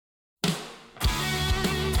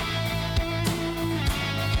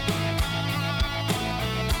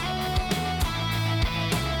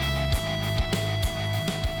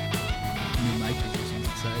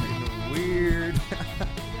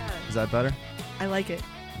that better? I like it.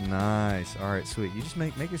 Nice. All right, sweet. You just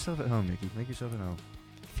make yourself at home, Nikki. Make yourself at home.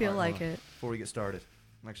 Feel right, like it. Before we get started,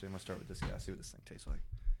 I'm gonna start with this guy. See what this thing tastes like.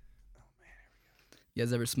 Oh man, here we go. You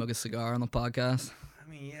guys ever smoke a cigar on the podcast? I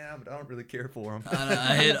mean, yeah, but I don't really care for them.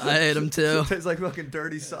 I hate them too. It tastes like fucking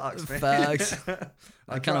dirty socks, man. Facts.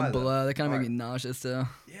 I They kind of blow. They kind of All make me nauseous too.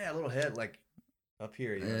 Yeah, a little head like up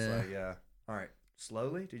here. You know, it's Yeah. like, yeah. All right,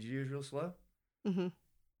 slowly. Did you use real slow? Mm-hmm.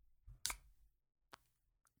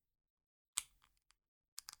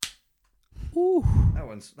 Ooh. That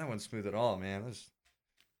one's smooth at all, man.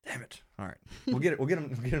 Damn it. All right, we'll get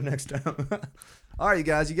him next time. All right, you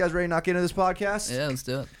guys ready to knock into this podcast? Yeah, let's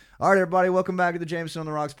do it. All right, everybody, welcome back to the Jameson on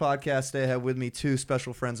the Rocks podcast. Today I have with me two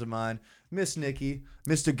special friends of mine, Miss Nikki,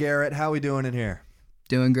 Mr. Garrett. How we doing in here?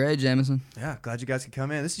 Doing great, Jameson. Yeah, glad you guys could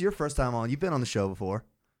come in. This is your first time on. You've been on the show before.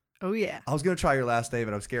 Oh, yeah. I was going to try your last name,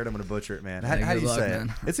 but I'm scared I'm going to butcher it, man. How Yeah, do you good luck, say man.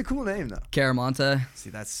 it? It's a cool name, though. Caramonte.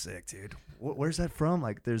 See, that's sick, dude. Where's that from?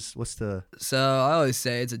 Like, what's the... So I always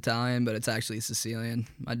say it's Italian, but it's actually Sicilian.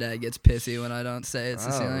 My dad gets pissy when I don't say it's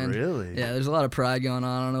Sicilian. Oh, really? Yeah, there's a lot of pride going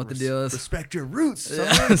on. I don't know what the deal is. Respect your roots.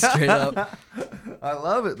 Yeah, son. straight up. I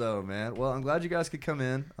love it, though, man. Well, I'm glad you guys could come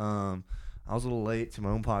in. I was a little late to my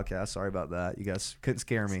own podcast. Sorry about that. You guys couldn't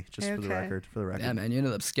scare me, just for the record. Yeah, man, you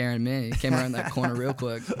ended up scaring me. You came around that corner real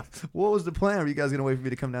quick. What was the plan? Were you guys going to wait for me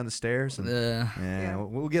to come down the stairs? And, Yeah,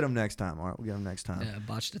 we'll get them next time. All right, we'll get them next time. yeah,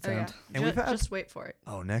 botched Oh, yeah. attempt. And we've had- Just wait for it.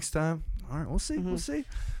 Oh, next time? All right, we'll see. Mm-hmm. We'll see.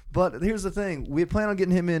 But here's the thing. We plan on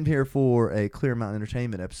getting him in here for a Clear Mountain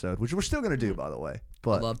Entertainment episode, which we're still going to do, by the way.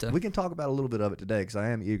 But I'd love to. we can talk about a little bit of it today because I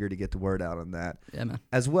am eager to get the word out on that, Yeah, man.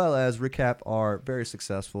 as well as recap our very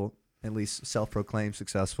successful, at least self-proclaimed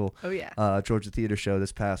successful, Oh, yeah. Georgia Theater show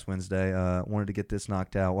this past Wednesday. Wanted to get this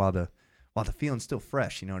knocked out while the feeling's still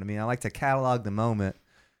fresh. You know what I mean? I like to catalog the moment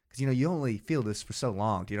because you only feel this for so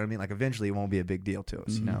long. Do you know what I mean? Like eventually it won't be a big deal to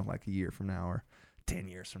us. Mm-hmm. Like a year from now or 10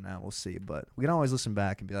 years from now, we'll see. But we can always listen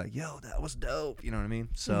back and be like, "Yo, that was dope." You know what I mean?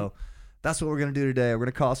 So that's what we're gonna do today. We're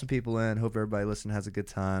gonna call some people in. Hope everybody listening has a good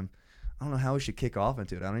time. I don't know how we should kick off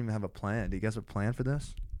into it. I don't even have a plan. Do you guys have a plan for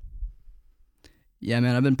this? Yeah,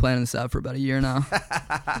 man, I've been planning this out for about a year now.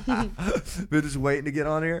 Been just waiting to get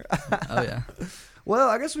on here. Oh, yeah. Well,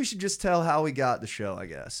 I guess we should just tell how we got the show, I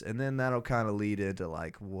guess. And then that'll kind of lead into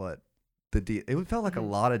like what it felt like a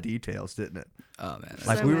lot of details, didn't it? Oh, man.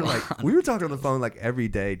 Like So we were many. we were talking on the phone like every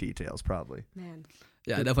day details probably. Man.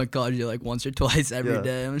 Yeah, I definitely called you like once or twice every Yeah.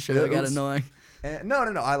 day. I'm sure Yeah, that it got was- annoying. And no,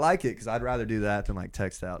 I like it because I'd rather do that than like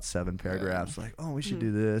text out 7 paragraphs like, oh, we should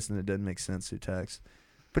do this, and it doesn't make sense through text.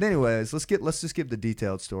 But anyways, let's just give the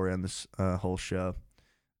detailed story on this whole show,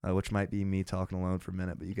 which might be me talking alone for a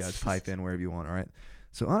minute, but you guys pipe in wherever you want. All right.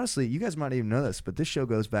 So honestly, you guys might even know this, but this show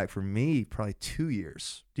goes back for me probably 2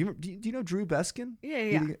 years. Do you know Drew Beskin?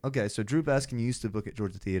 Yeah. Okay, so Drew Beskin used to book at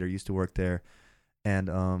Georgia Theater, used to work there, and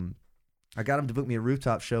I got him to book me a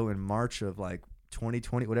rooftop show in March of like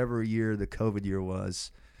 2020, whatever year the COVID year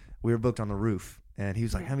was. We were booked on the roof, and he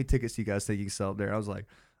was like, "How many tickets do you guys think you can sell up there?" I was like,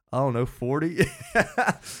 "I don't know, 40."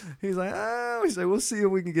 He's like, "Oh," he said, "We'll see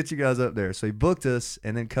if we can get you guys up there." So he booked us,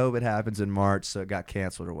 and then COVID happens in March, so it got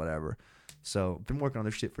canceled or whatever. So I've been working on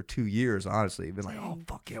this shit for 2 years, honestly. Been like, "Oh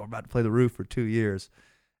fuck yeah, we're about to play the roof for 2 years,"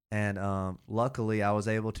 and luckily I was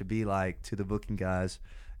able to be like to the booking guys,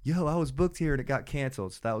 "Yo, I was booked here and it got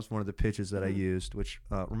canceled." So that was one of the pitches that I used, which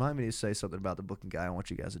remind me to say something about the booking guy I want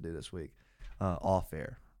you guys to do this week, off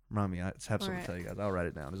air. Remind me, I have something to tell you guys. I'll write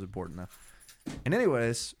it down. It's important enough. And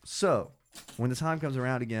anyways, so when the time comes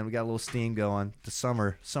around again, we got a little steam going. The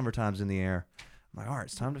summertime's in the air. I'm like, all right,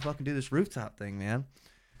 it's time to fucking do this rooftop thing, man.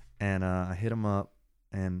 And I hit him up,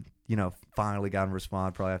 and finally got him to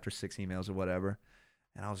respond probably after 6 emails or whatever.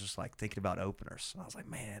 And I was just like thinking about openers. I was like,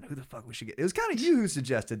 man, who the fuck we should get? It was kind of you who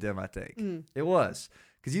suggested them, I think. It was.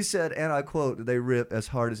 Because you said, and I quote, "They rip as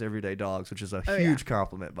hard as everyday dogs," which is a huge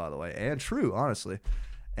compliment, by the way, and true, honestly.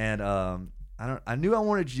 And I knew I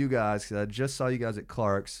wanted you guys because I just saw you guys at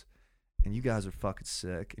Clark's, and you guys are fucking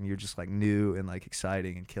sick, and you're just like new and like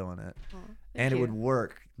exciting and killing it. And it would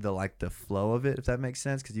work the flow of it, if that makes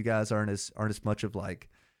sense, because you guys aren't as much of like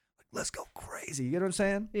let's go crazy. You get what I'm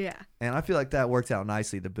saying? Yeah. And I feel like that worked out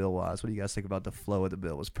nicely, the bill wise. What do you guys think about the flow of the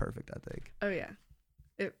bill? Was perfect, I think. Oh yeah.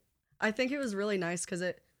 I think it was really nice because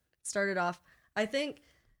it started off. I think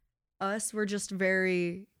us were just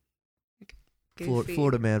very goofy.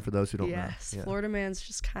 Florida man, for those who don't know. Yes, Florida man's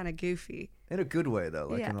just kind of goofy. In a good way, though,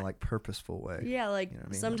 like in a purposeful way. Yeah, like you know what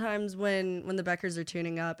I mean? sometimes when the Beckers are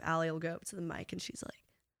tuning up, Allie will go up to the mic and she's like,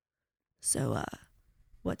 "So,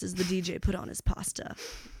 what does the DJ put on his pasta?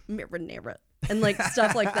 Marinara," and like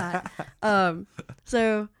stuff like that.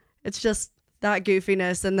 So it's just that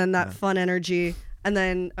goofiness and then that fun energy. And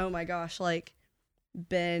then, oh my gosh, like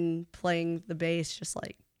Ben playing the bass, just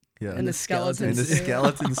like Yeah. in the skeleton In the suit.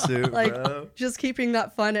 skeleton suit, Like, bro. just keeping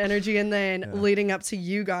that fun energy, and then Yeah. leading up to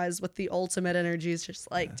you guys with the ultimate energies, just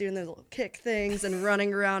like doing the little kick things and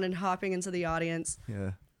running around and hopping into the audience.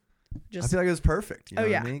 Yeah. I Just feel like it was perfect. You know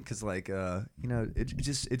what yeah. I mean? Because like,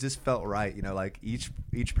 it just felt right. You know, like each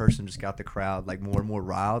person just got the crowd like more and more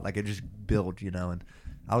riled. Like it just built. You know, and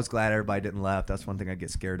I was glad everybody didn't laugh. That's one thing I get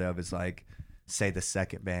scared of is like, say the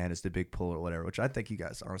second band is the big pull or whatever. Which I think you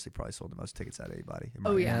guys honestly probably sold the most tickets out of anybody. in my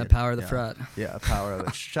Oh, yeah. Yeah, opinion. the power of the Yeah. frat. Yeah, power of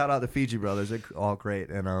it. Shout out the Fiji brothers. They're all great,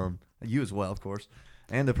 and you as well, of course,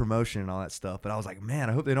 and the promotion and all that stuff. But I was like, man,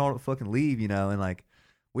 I hope they don't fucking leave. You know, and like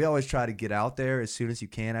we always try to get out there as soon as you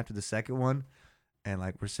can after the second one. And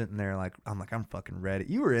like we're sitting there, like I'm fucking ready.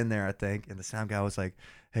 You were in there, I think, and the sound guy was like,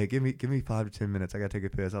 "Hey, give me 5 to 10 minutes. I gotta take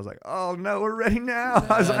a piss." I was like, "Oh no, we're ready now."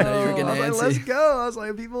 I was I like, know you were getting "Let's antsy." go." I was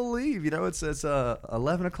like, "People leave." You know, it's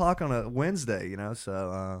 11 o'clock on a Wednesday. You know,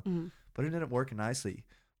 so but it ended up working nicely.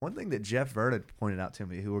 One thing that Jeff Vernon pointed out to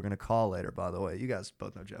me, who we're gonna call later, by the way, you guys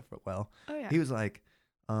both know Jeff well. oh yeah. He was like,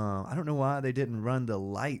 I don't know why they didn't run the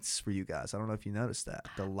lights for you guys. I don't know if you noticed that.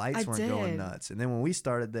 The lights I weren't going did. nuts. And then when we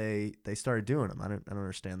started, they started doing them. I don't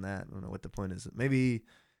understand that. I don't know what the point is. Maybe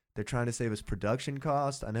they're trying to save us production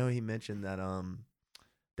cost. I know he mentioned that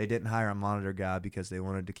they didn't hire a monitor guy because they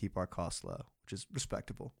wanted to keep our costs low, which is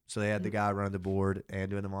respectable. So they had the guy running the board and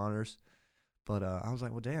doing the monitors. But I was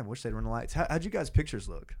like, well, damn, wish they'd run the lights. How'd you guys' pictures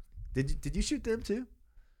look? Did you shoot them too?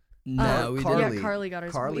 No, we Carly. didn't. Yeah, Carly got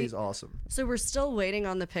ours. Carly's awesome. So we're still waiting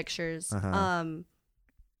on the pictures. Uh-huh.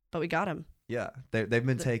 But we got them. Yeah, they've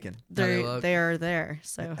been taken. they look? They are there.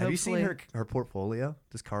 So Have you seen hopefully- her portfolio?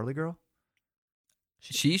 This Carly girl?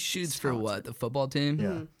 She shoots for what? talented. The football team? Yeah.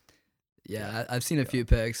 Mhm. Yeah, I've seen a few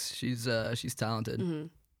pics. She's talented. Mhm.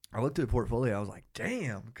 I looked at the portfolio. I was like,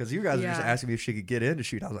 damn. Because you guys were just Yeah. asking me if she could get in to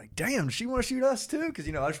shoot. I was like, damn, does she want to shoot us too? Because,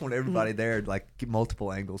 I just want everybody there to like get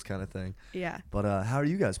multiple angles kind of thing. Yeah. But how are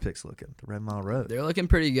you guys' picks looking? The Red Mile Road. They're looking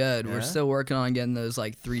pretty good. Yeah? We're still working on getting those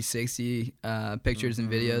like 360 pictures and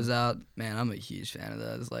Mhm. videos out. Man, I'm a huge fan of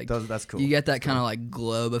those. Like, That's cool. you get that That's kind of cool. like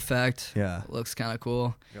globe effect. Yeah. Looks kind of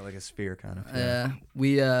cool. Got like a sphere kind of. Yeah.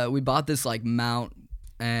 We bought this like mount,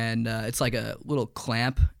 and it's like a little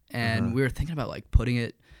clamp, and Uh-huh. we were thinking about like putting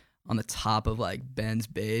it on the top of like Ben's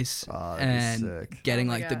bass Oh, that'd be and sick. getting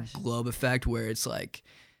Oh my like gosh. the globe effect where it's like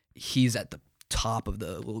he's at the top of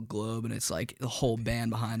the little globe and it's like the whole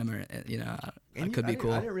band behind him, or that And could be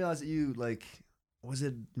cool. I didn't realize that you was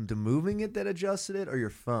it the moving it that adjusted it or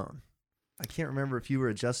your phone? I can't remember if you were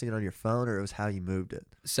adjusting it on your phone or it was how you moved it.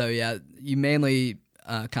 So yeah, you mainly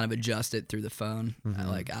kind of adjust it through the phone Mhm.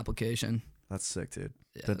 like application. That's sick, dude.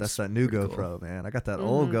 Yeah, That's that new pretty GoPro, cool. man. I got that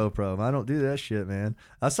old Mhm. GoPro. I don't do that shit, man.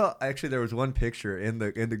 I saw actually there was one picture in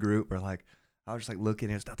the group where like I was just like looking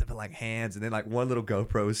and it's nothing but like hands and then like one little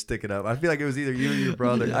GoPro was sticking up. I feel like it was either you or your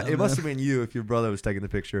brother. Yeah, It must man. have been you if your brother was taking the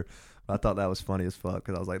picture. I thought that was funny as fuck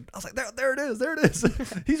because I was like there it is.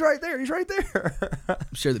 He's right there. I'm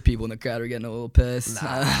sure the people in the crowd are getting a little pissed. Nah,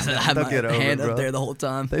 I have they'll my get over it, hand bro. up there the whole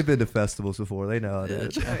time. They've been to festivals before. They know how it Yeah,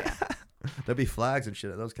 is. true. Oh yeah. There'll be flags and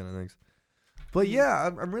shit, those kind of things. But yeah,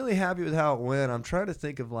 I'm really happy with how it went. I'm trying to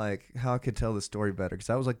think of like how I could tell the story better because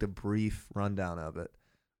that was like the brief rundown of it.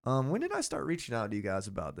 When did I start reaching out to you guys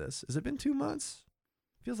about this? Has it been 2 months?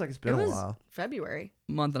 Feels like it's been It a was while. February.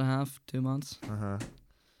 Month and a half, 2 months.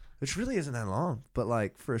 Which really isn't that long, but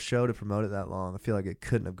like for a show to promote it that long, I feel like it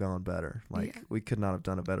couldn't have gone better. Like Yeah. we could not have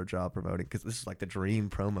done a better job promoting because this is like the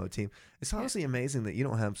dream promo team. It's honestly amazing that you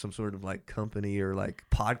don't have some sort of like company or like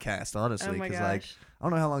podcast, honestly, Oh my because gosh. like I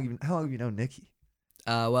don't know how long have you known Nikki?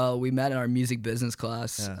 Well, we met in our music business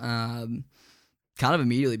class. Kind of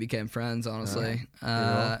immediately became friends, honestly.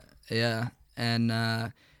 Yeah. And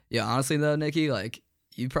honestly though, Nikki, like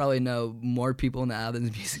you probably know more people in the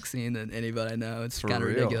Athens music scene than anybody I know. It's For kind of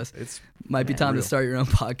real. ridiculous. It's Might be Yeah. time real. to start your own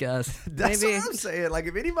podcast. That's Maybe. what I'm saying. Like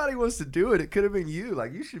if anybody wants to do it, it could have been you.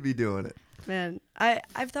 Like you should be doing it. Man,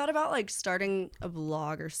 I've thought about like starting a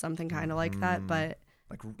blog or something kind of like that, but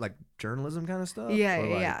Like journalism kind of stuff. Yeah, or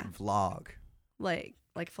like yeah. Vlog. like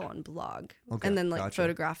full on blog, Okay, and then like gotcha.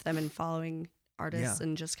 photograph them and following artists Yeah.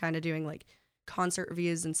 and just kind of doing like concert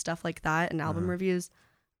reviews and stuff like that and album Uh-huh. reviews.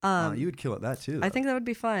 You would kill at that too. I though. think that would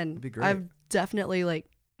be fun. That'd be great. I've definitely like,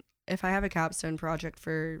 if I have a capstone project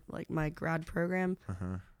for like my grad program,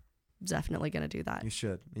 Uh-huh. definitely gonna do that. You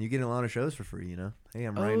should. And you get in a lot of shows for free, you know? Hey,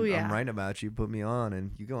 I'm Oh, writing yeah. I'm writing about you, put me on,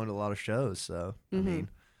 and you go into a lot of shows, so I Mhm. mean,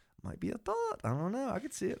 might be a thought. I don't know. I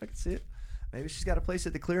could see it. Maybe she's got a place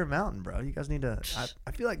at the Clear Mountain, bro. You guys need to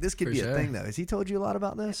I feel like this could For be sure. a thing though. Has he told you a lot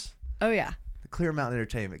about this? Oh yeah, The Clear Mountain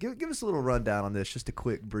Entertainment. Give us a little rundown on this, just a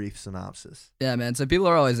quick, brief synopsis. Yeah, man. So people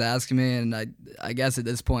are always asking me, and I guess at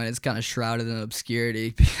this point it's kind of shrouded in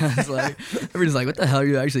obscurity because like everybody's like, "What the hell are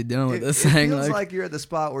you actually doing with this thing?" It feels like you're at the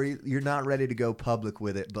spot where you're not ready to go public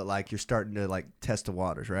with it, but like you're starting to like test the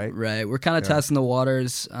waters, right? Right. We're kind of testing the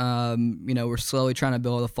waters. We're slowly trying to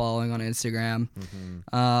build a following on Instagram.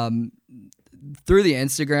 Through the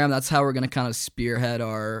Instagram, that's how we're going to kind of spearhead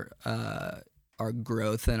our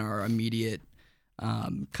growth and our immediate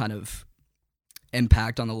kind of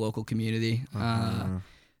impact on the local community.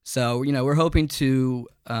 So, we're hoping to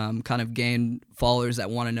kind of gain followers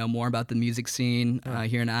that want to know more about the music scene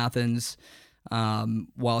here in Athens,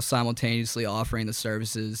 while simultaneously offering the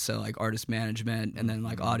services, so like artist management and then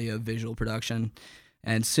like audio visual production,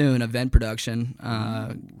 and soon event production.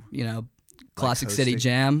 Classic like City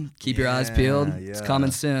Jam. Keep your eyes peeled. It's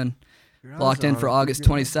coming soon. Locked in for August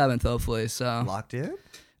 27th, hopefully. So locked in?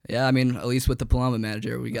 Yeah, I mean, at least with the Paloma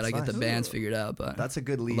manager, we got to get the bands figured out. But that's a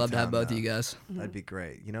good lead. Love to have both of you guys. That'd be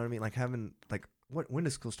great. You know what I mean? Like having when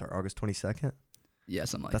does school start? August 22nd? Yeah,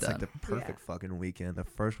 something like that's that. That's like the perfect fucking weekend. The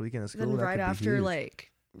first weekend of school. Then right that could be after huge.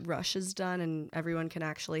 like Rush is done and everyone can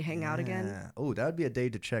actually hang out again. Oh, that would be a day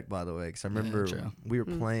to check, by the way, because I remember we were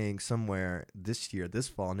playing somewhere this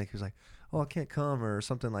fall. Nick was like, "Oh, I can't come," or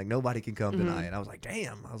something like, "Nobody can come tonight." And I was like,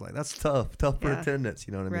 "Damn!" I was like, "That's tough for attendance."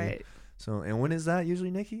 You know what I mean? Right. So, and when is that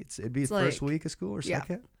usually, Nikki? It'd be the first week of school or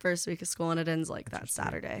second? First week of school, and it ends like that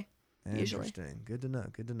Saturday. Usually. Interesting. Good to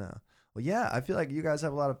know. Well, yeah, I feel like you guys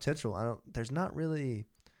have a lot of potential. There's not really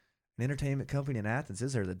an entertainment company in Athens,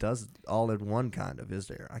 is there, that does all in one kind of, is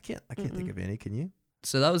there? I can't think of any. Can you?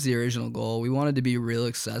 So that was the original goal. We wanted to be real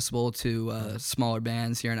accessible to smaller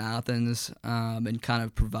bands here in Athens, and kind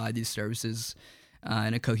of provide these services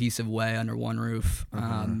in a cohesive way under one roof,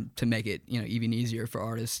 to make it even easier for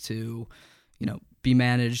artists to be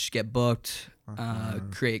managed, get booked,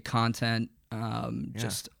 create content,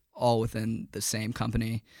 just all within the same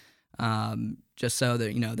company, just so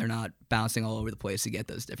that they're not bouncing all over the place to get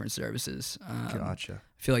those different services. Gotcha.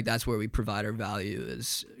 I feel like that's where we provide our value,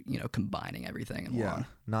 is combining everything in one.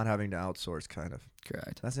 Not having to outsource, kind of.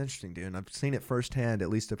 Correct. That's interesting, dude. And I've seen it firsthand, at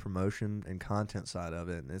least the promotion and content side of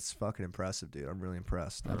it, and it's fucking impressive, dude. I'm really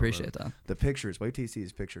impressed. I appreciate that. The pictures, wait till you see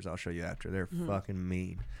his pictures. I'll show you after. They're fucking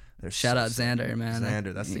mean. Shout out Xander, man.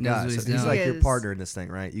 Xander, that's he the knows guy. what So he's he's like doing. your partner in this thing,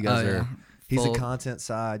 right? You guys are. He's Full. the content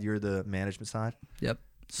side. You're the management side. Yep.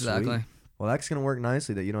 Sweet. Exactly. Well, that's gonna work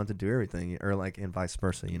nicely. That you don't have to do everything, or like, and vice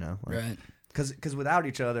versa. Right. Because without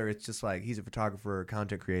each other, it's just like he's a photographer,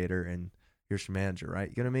 content creator, and you're your manager, right?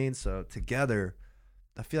 You know what I mean? So together,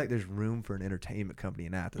 I feel like there's room for an entertainment company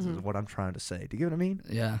in Athens. Is what I'm trying to say. Do you get what I mean?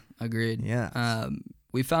 Yeah. Agreed. Yeah.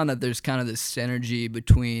 We found that there's kind of this synergy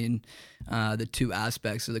between the two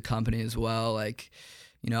aspects of the company as well. Like,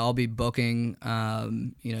 I'll be booking,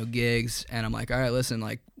 gigs, and I'm like, all right, listen,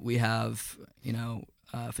 like we have,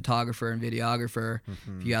 photographer and videographer.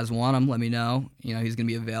 If you guys want him, let me know. He's gonna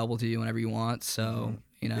be available to you whenever you want. So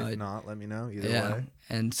if not, let me know. Either way.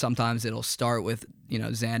 And sometimes it'll start with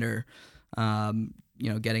Xander,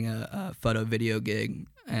 getting a photo video gig,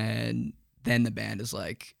 and then the band is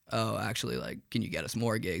like, oh, actually, like, can you get us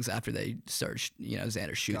more gigs after they start?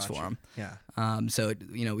 Xander shoots for them. Yeah. So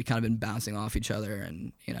we kind of been bouncing off each other,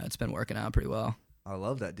 and it's been working out pretty well. I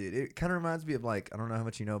love that, dude. It kind of reminds me of, like, I don't know how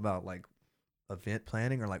much you know about like event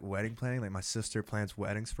planning or like wedding planning. Like my sister plans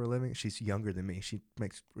weddings for a living. She's younger than me. She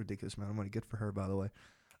makes a ridiculous amount of money. Good for her, by the way.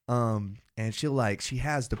 And she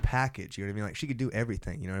has the package. You know what I mean? Like she could do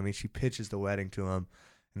everything. You know what I mean? She pitches the wedding to him,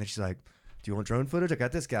 and then she's like, "Do you want drone footage? I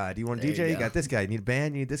got this guy. Do you want a DJ? You got this guy. You need a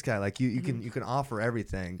band? You need this guy." Like you can offer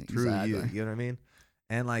everything through you. You know what I mean?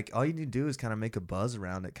 And like all you need to do is kind of make a buzz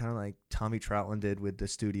around it, kind of like Tommy Troutland did with the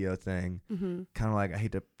studio thing. Kind of like, I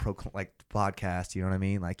hate to like podcast, you know what I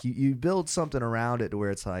mean? Like you build something around it to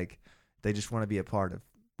where it's like they just want to be a part of.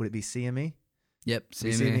 Would it be CME? Yep,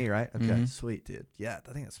 CME, right? Okay, sweet, dude. Yeah,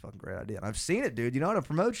 I think that's a fucking great idea. And I've seen it, dude. You know how to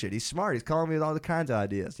promote shit. He's smart. He's calling me with all the kinds of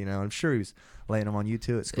ideas. I'm sure he was laying them on you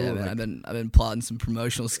too at school. Yeah, like, man, I've been plotting some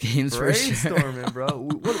promotional schemes for sure. Brainstorming, bro.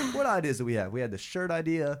 What ideas do we have? We had the shirt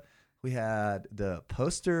idea. We had the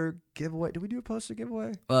poster giveaway. Did we do a poster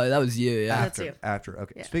giveaway? Well, that was you, yeah. That's you. After.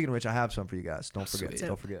 Okay. Yeah. Speaking of which, I have some for you guys. Don't forget. Sweet.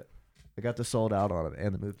 Don't forget. I got the sold out on it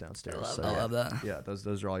and the move downstairs. I love that. Yeah,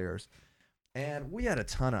 those are all yours. And we had a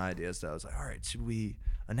ton of ideas. That I was like, all right, should we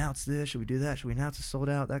announce this? Should we do that? Should we announce it sold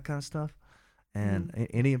out? That kind of stuff. And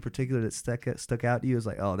any in particular that stuck out to you was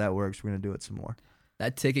like, oh, that works. We're gonna do it some more.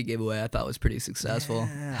 That ticket giveaway I thought was pretty successful.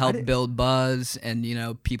 Yeah, Helped build buzz, and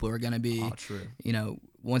people are gonna be, true.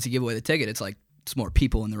 once you give away the ticket, it's like it's more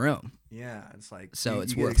people in the room. Yeah, it's like So you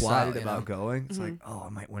it's get worthwhile, excited about going. It's Mhm. like, oh, I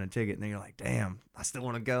might win a ticket, and then you're like, damn, I still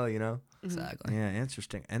want to go. Exactly. Yeah,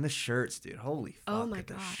 interesting. And the shirts, dude. Holy fuck! Oh my at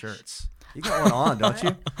the gosh. shirts. You got one on, don't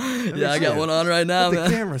you? Yeah, I got one on right now, Let the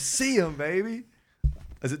man. camera see them, baby.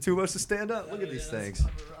 Is it too much to stand up? Look at these things.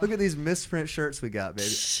 Look at these misprint shirts we got,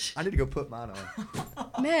 baby. I need to go put mine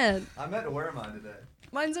on. Man, I meant to wear mine today.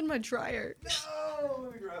 mine's in my dryer. No,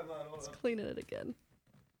 let me grab mine. Hold on. Cleaning it again.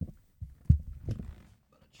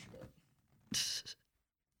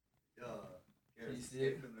 You see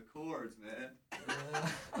it? The cords, man.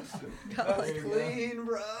 Got like, Clean,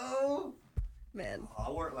 bro. man.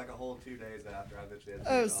 I worked like a whole 2 days after I literally had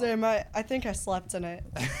to Oh, take it same. I think I slept in it.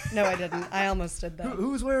 No, I didn't. I almost did off. that. Who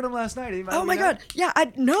was wearing them last night? Anybody Oh my you know? god. Yeah, I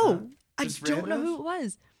Just don't know randos? who it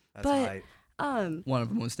was. That's but hype. One of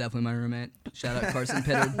them was definitely my roommate. Shout out Carson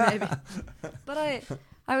Pittard. maybe. But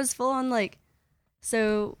I was full on like,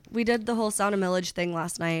 so we did the whole Sound of Millage thing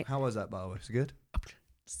last night. How was that, by the way? Was it good?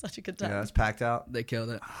 Such a good Yeah, time. it's packed out. They killed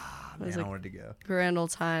it. Man, was I like- wanted to go. Grand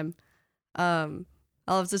old time. I'll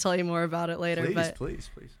have to tell you more about it later. Please, but please.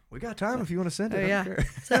 We got time if you want to send it. Oh, I yeah. don't care.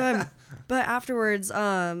 So but afterwards,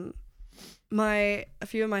 a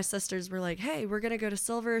few of my sisters were like, "Hey, we're gonna go to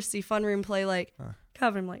Silver, see Fun Room play like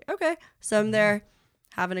cover." I'm like, "Okay." So I'm there,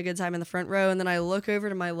 having a good time in the front row, and then I look over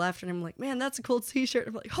to my left, and I'm like, "Man, that's a cool T-shirt."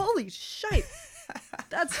 I'm like, "Holy shit,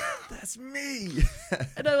 That's me.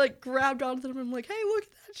 And I like grabbed onto them. I'm like, "Hey, look at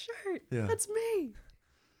that shirt. Yeah. That's me."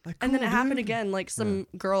 Like, And then cool, it happened dude. again. Like some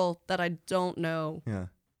girl that I don't know Yeah.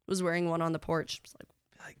 was wearing one on the porch. It's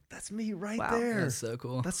Like, that's me right Wow. there. That's so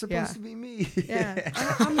cool. That's supposed Yeah. to be me. yeah,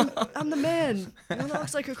 I'm the man. The one that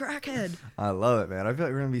looks like a crackhead. I love it, man. I feel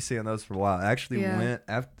like we're gonna be seeing those for a while. I actually Yeah. went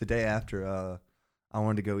the day after. I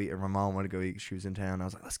wanted to go eat, or my mom wanted to go eat. She was in town. I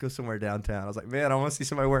was like, let's go somewhere downtown. I was like, man, I want to see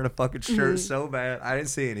somebody wearing a fucking shirt so bad. I didn't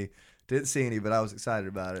see any, but I was excited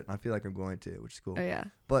about it. I feel like I'm going to, which is cool. Oh yeah.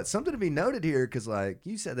 But something to be noted here, because like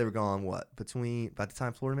you said, they were gone by the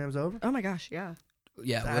time Florida Man was over. Oh my gosh. Yeah.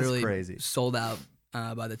 Yeah, That's literally crazy. sold out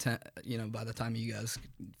by the time you guys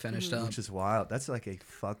finished up. Which is wild. That's like a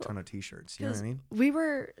fuck ton of t-shirts. You know what I mean?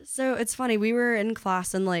 It's funny. We were in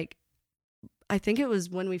class and like, I think it was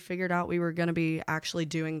when we figured out we were going to be actually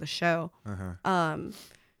doing the show.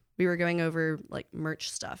 We were going over like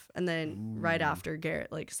merch stuff. And then right after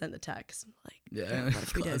Garrett like sent the text, like, Yeah, what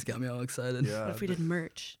if we class did? got me all excited. Yeah. What if we did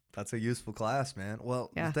merch? That's a useful class, man.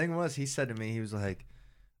 Well, Yeah. the thing was, he said to me, he was like,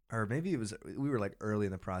 or maybe it was, we were like early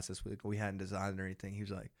in the process. We hadn't designed or anything. He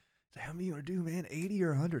was like, how many you want to do, man? 80 or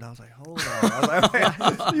 100? I was like, hold on. I was like, wait,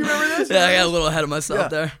 you remember this? Yeah, I got a little ahead of myself Yeah.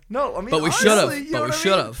 there. No, I mean, But we should honestly, have. you know But we what I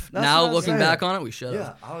should mean? have. That's Now what I'm looking saying. back on it, we should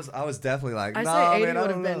Yeah, have. I was definitely like, I nah, say 80 man, I would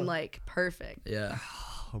don't have been know. like perfect. Yeah.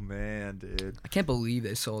 Oh man, dude, I can't believe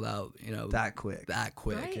they sold out, that quick. that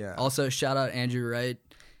quick. Right? Yeah. Also, shout out Andrew Wright,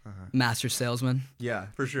 master salesman. Yeah,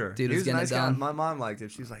 for sure. Dude He was was a getting it nice guy. done. My mom liked him.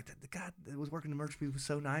 She was like, the guy that was working the merch booth was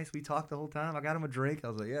so nice. We talked the whole time. I got him a drink. I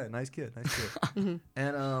was like, yeah, nice kid.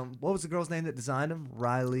 And what was the girl's name that designed him?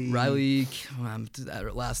 Riley.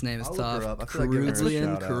 That last name is I'll look her tough. up. I feel like giving her a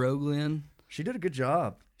shout out. Karoglian. She did a good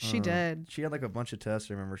job. She did. She had like a bunch of tests,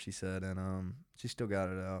 I remember she said, and she still got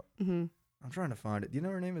it out. Mm-hmm. I'm trying to find it. Do you know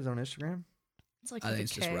her name is on Instagram? It's like I with think a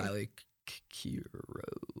it's just K. Riley Kiro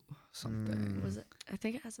something. Was it? I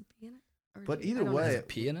think it has a B in it. Or But G. either I don't know. way- Has a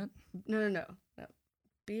P in it? No.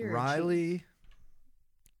 B or G. Riley,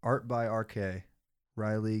 Art by RK.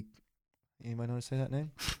 Riley. Anybody know how to say that name?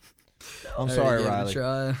 I'm I sorry, already gave it a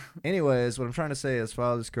Riley. try. Anyways, what I'm trying to say is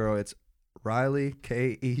follow this girl. It's Riley,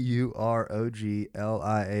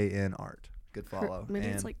 KEUROGLIAN Art. Good follow. Maybe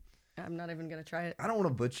And it's like, I'm not even going to try it. I don't want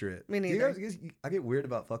to butcher it. Me Do you neither. guys- I get weird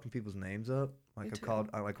about fucking people's names up. Like Me I've too. called,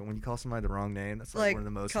 like when you call somebody the wrong name, that's like, Like one of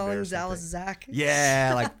the most calling embarrassing Dallas things. Zach.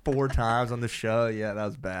 Yeah, like 4 times on the show. Yeah, that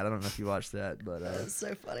was bad. I don't know if you watched that, but That's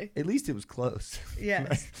so funny. at least it was close.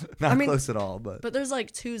 Yes. Not I mean, close at all, but But there's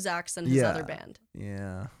like 2 Zachs in his Yeah. other band.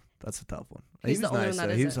 yeah, that's a tough one. He's he the was only nice one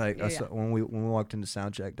that though. He was isn't. like, Yeah, yeah. when we walked into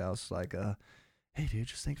sound check, Dallas was like, hey dude,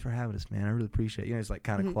 just thanks for having us, man. I really appreciate it. You know, he's like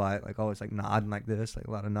kind of Mhm. quiet, like always like nodding like this, like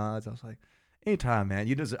a lot of nods. I was like, anytime, man.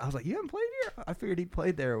 I was like, you haven't played here? I figured he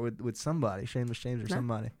played there with somebody, Shameless James or No.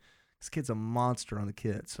 somebody. This kid's a monster on the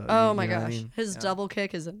kit. So Oh you my know what I gosh. mean? His Yeah. double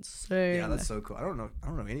kick is insane. Yeah, that's so cool. I don't know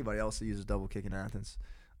anybody else that uses double kick in Athens.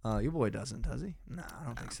 Your boy doesn't, does he? No, I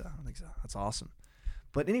don't think so. That's awesome.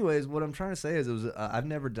 But anyways, what I'm trying to say is I've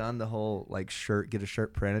never done the whole like get a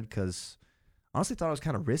shirt printed because honestly thought it was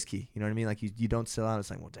kind of risky. You know what I mean? Like you don't sell out. It's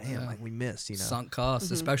like, well, damn, Yeah. like we missed. You know? Sunk costs,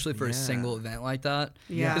 Mhm. especially for a Yeah. single event like that.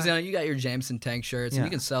 Yeah. Because you got your Jameson tank shirts, and Yeah. you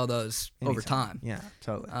can sell those over Anytime. time. Yeah,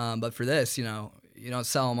 totally. But for this, you don't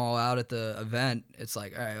sell them all out at the event, it's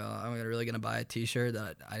like, all right, well, I'm really gonna buy a T-shirt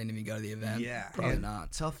that I didn't even go to the event. Yeah, probably and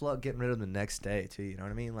not. Tough luck getting rid of them the next day too. You know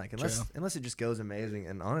what I mean? Like unless it just goes amazing.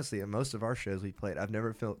 And honestly, at most of our shows we played, I've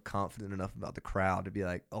never felt confident enough about the crowd to be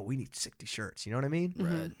like, oh, we need 60 shirts. You know what I mean?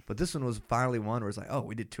 Right. But this one was finally one where it's like, oh,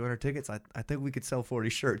 we did 200 tickets. I think we could sell 40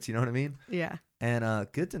 shirts. You know what I mean? Yeah. And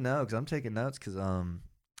good to know because I'm taking notes because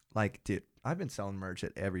like dude, I've been selling merch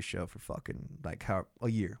at every show for fucking like a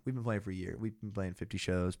year. We've been playing for a year. We've been playing 50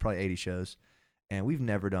 shows, probably 80 shows, and we've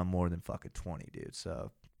never done more than fucking 20, dude.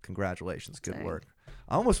 So congratulations, good Dang. work.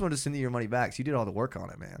 I almost wanted to send you your money back. So you did all the work on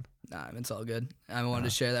it, man. Nah, it's all good. I wanted to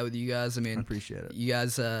share that with you guys. I mean, I appreciate it. you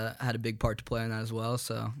guys had a big part to play in that as well.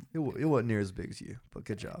 So It wasn't near as big as you, but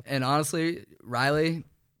good job. and honestly, Riley,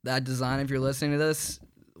 that design, if you're listening to this,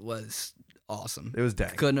 was awesome. It was dang.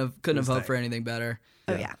 Couldn't have was hoped dang. for anything better.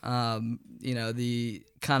 Oh yeah. You know, the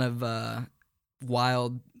kind of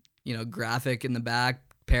wild, graphic in the back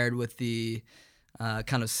paired with the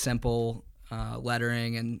kind of simple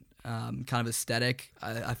lettering and kind of aesthetic,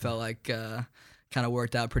 I felt like kind of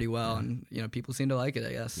worked out pretty well, and people seem to like it,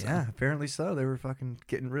 I guess. So. Yeah, apparently so. They were fucking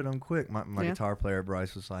getting rid of them quick. My Yeah. guitar player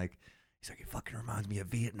Bryce was like, he's like, it fucking reminds me of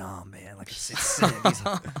Vietnam, man. Like it's sick. He's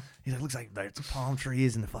like, looks like there's palm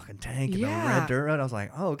trees in the fucking tank and the Yeah. red dirt. I was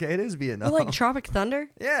like, oh, okay, it is Vietnam. Or like Tropic Thunder.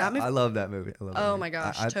 yeah, That movie? I love that movie. I love that Oh movie. my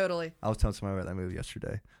gosh, I totally. was telling somebody about that movie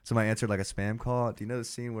yesterday. Somebody answered like a spam call. Do you know the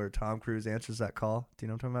scene where Tom Cruise answers that call? Do you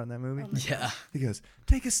know what I'm talking about in that movie? Oh my Yeah. He goes,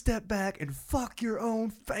 take a step back and fuck your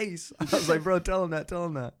own face. I was like, bro, tell him that.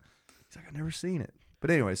 He's like, I've never seen it. But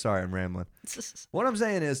anyway, sorry, I'm rambling. What I'm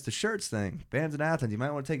saying is the shirts thing, Bands in Athens, you might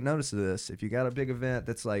want to take notice of this. If you got a big event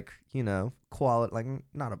that's like, quality, like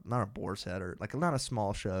not a Boar's Head or like not a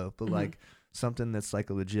small show, but like something that's like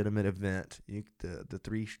a legitimate event, the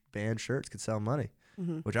 3 band shirts could sell money,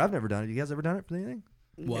 which I've never done. Have you guys ever done it for anything?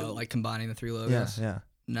 Well, like combining the 3 logos. Yeah.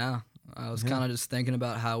 No, I was kind of just thinking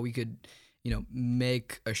about how we could,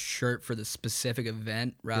 make a shirt for the specific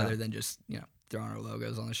event rather than just, throwing our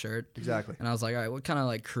logos on the shirt. Exactly. And I was like, all right, what kind of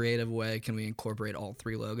like creative way can we incorporate all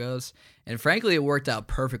 3 logos? And frankly, it worked out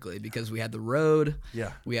perfectly because we had the road,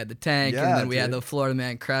 we had the tank, Yeah, and then we had dude. the Florida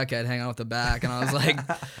Man crackhead hanging off the back. And I was like,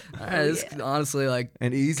 all right, this is honestly like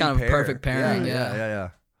An easy kind of pair. perfect pairing.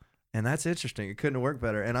 Yeah. And that's interesting. It couldn't have worked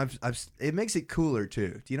better. And it makes it cooler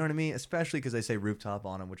too. Do you know what I mean? Especially because they say rooftop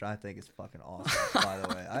on them, which I think is fucking awesome. By the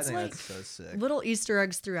way, I think like that's so sick. Little Easter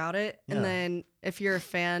eggs throughout it, Yeah. and then if you're a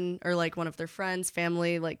fan or like one of their friends,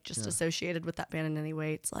 family, like just associated with that band in any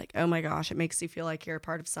way, it's like, oh my gosh, it makes you feel like you're a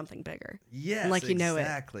part of something bigger. Yes, And like you know it.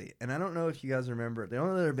 exactly. And I don't know if you guys remember. The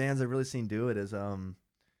only other bands I've really seen do it is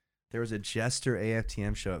there was a Jester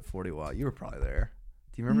AFTM show at 40 Watt. You were probably there.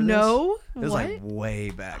 Do you remember this? No, It was what? like way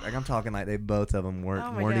back. Like I'm talking like they both of them Oh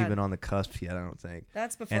weren't my God. even on the cusp yet. I don't think.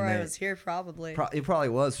 That's before And I they- was here, probably. It probably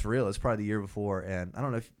was for real. It's probably the year before. And I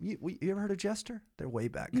don't know if you ever heard of Jester? They're way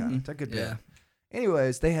back kind of. They're good band. Yeah.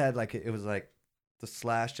 Anyways, they had like it was like the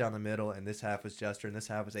slash down the middle, and this half was Jester, and this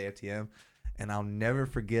half was AFTM. And I'll never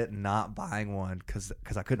forget not buying one because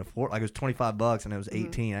I couldn't afford. Like it was $25 and it was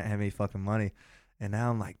 18. I didn't have any fucking money. And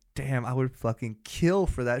now I'm like, damn, I would fucking kill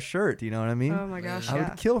for that shirt. Do you know what I mean? Oh my gosh, I yeah.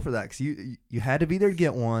 would kill for that because you had to be there to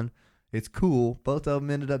get one. It's cool. Both of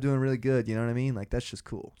them ended up doing really good. You know what I mean? Like that's just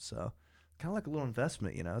cool. So kind of like a little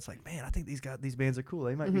investment. It's like, man, I think these bands are cool.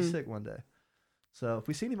 They might be sick one day. So if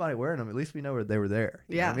we see anybody wearing them, at least we know where they were there.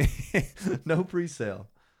 You know what I mean? No pre-sale.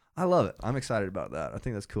 I love it. I'm excited about that. I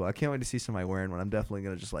think that's cool. I can't wait to see somebody wearing one. I'm definitely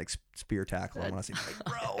gonna just like spear tackle them when I see them.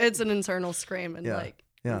 Like, bro. It's an internal scream and Yeah. like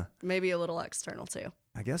Yeah. maybe a little external too.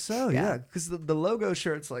 I guess so, Yeah. yeah. Because the logo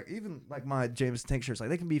shirts, like even like my James Tank shirts, like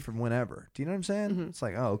they can be from whenever. Do you know what I'm saying? It's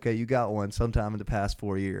like, oh, okay, you got one sometime in the past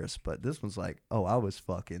 4 years, but this one's like, oh, I was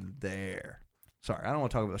fucking there. Sorry, I don't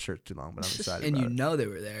want to talk about shirts too long, but I'm excited. And about you it. know they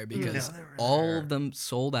were there because they were all there. of them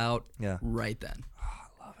sold out Yeah. right then.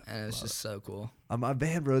 I love it. And it's just so cool. My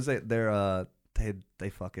band bros, they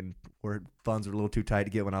fucking were funds were a little too tight to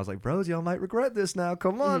get when I was like, bros, y'all might regret this now.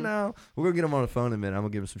 Come on now. We're gonna get them on the phone in a minute. I'm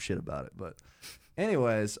gonna give them some shit about it. But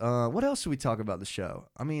anyways, what else should we talk about the show?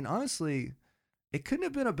 I mean, honestly, it couldn't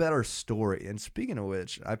have been a better story. And speaking of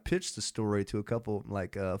which, I pitched the story to a couple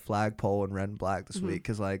like Flagpole and Red and Black this week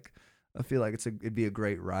because like I feel like it'd be a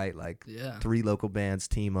great write. Like 3 local bands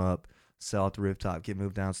team up, sell at the rooftop, get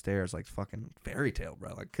moved downstairs, like fucking fairy tale,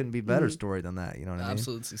 bro. Like couldn't be better story than that. You know what I mean?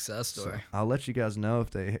 Absolute success story. So I'll let you guys know if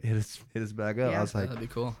they hit us back up. Yeah. I was like, That'd be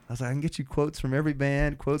cool. I can get you quotes from every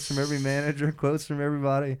band, quotes from every manager, quotes from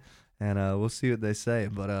everybody, and we'll see what they say.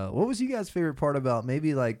 But what was you guys' favorite part about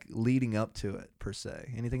maybe like leading up to it per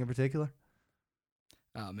se? Anything in particular?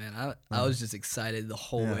 Oh man, I was just excited the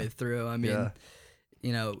whole way through. I mean,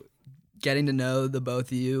 getting to know the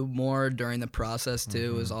both of you more during the process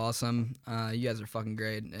too was awesome. You guys are fucking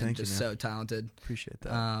great and Thank just you, so talented. Appreciate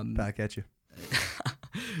that. Back at you.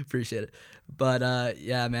 Appreciate it. But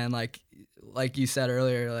yeah, man, like you said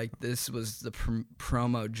earlier, like this was the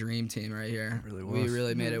promo dream team right here. It really was. We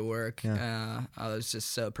really made it work. Yeah. I was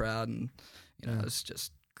just so proud, and it was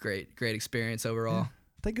just great experience overall. Yeah.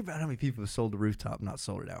 Think about how many people have sold the rooftop, not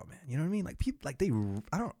sold it out, man. You know what I mean? Like people, like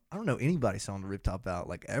I don't know anybody selling the rooftop out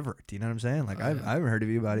like ever. Do you know what I'm saying? Like I haven't heard of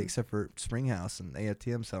anybody except for Springhouse and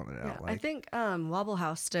AFTM selling it out. Like, I think Wobble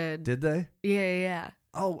House did. Did they? Yeah.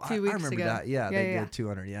 Oh, I remember ago. that. Yeah, they did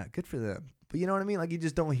 200. Yeah, good for them. But you know what I mean? Like you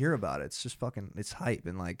just don't hear about it. It's just fucking, it's hype,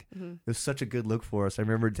 and like it was such a good look for us. I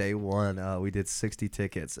remember day one, we did 60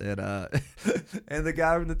 tickets, and and the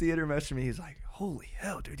guy from the theater messaged me. He's like, "Holy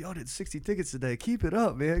hell, dude, y'all did 60 tickets today. Keep it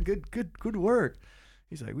up, man. Good work."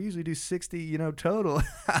 He's like, "We usually do 60, total."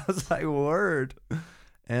 I was like, "Word."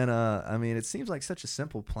 And I mean, it seems like such a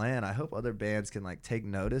simple plan. I hope other bands can like take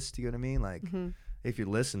notice. Do you know what I mean? Like, if you're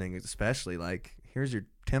listening, especially, like, here's your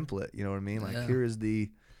template. You know what I mean? Like, here is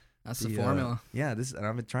that's the formula. And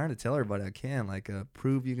I've been trying to tell everybody I can, like,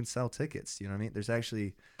 prove you can sell tickets. You know what I mean? There's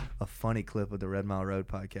actually a funny clip of the Red Mile Road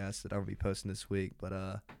podcast that I'm gonna be posting this week,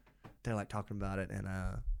 but they're like talking about it, and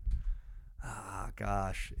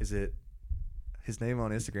gosh, is it? His name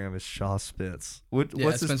on Instagram is Shaw Spitz. What's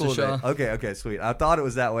his Spencer full Shaw. name? Okay, sweet. I thought it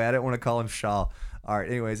was that way. I didn't want to call him Shaw. All right,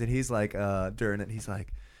 anyways, and he's like, during it, he's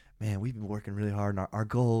like, "Man, we've been working really hard, and our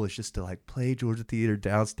goal is just to like play Georgia Theater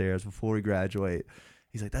downstairs before we graduate."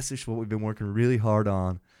 He's like, "That's just what we've been working really hard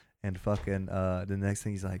on." And fucking the next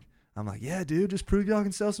thing I'm like, "Yeah, dude, just prove y'all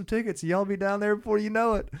can sell some tickets, and y'all be down there before you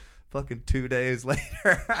know it." Fucking 2 days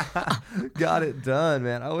later, got it done,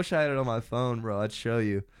 man. I wish I had it on my phone, bro. I'd show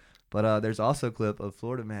you. But there's also a clip of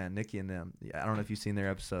Florida Man, Nikki and them. Yeah, I don't know if you've seen their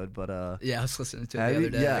episode, but yeah, I was listening to it the other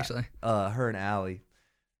day, actually. Her and Allie.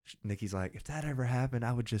 Nikki's like, "If that ever happened,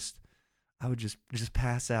 I would just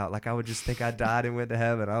pass out. Like I would just think I died and went to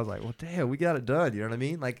heaven." I was like, "Well, damn, we got it done." You know what I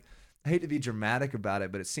mean? Like, I hate to be dramatic about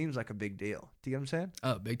it, but it seems like a big deal. Do you get what I'm saying?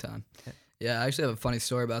 Oh, big time. Yeah, I actually have a funny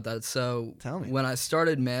story about that. So Tell me. When I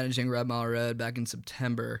started managing Red Mile Road back in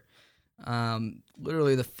September,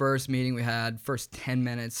 literally the first meeting we had, first 10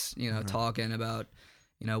 minutes, talking about,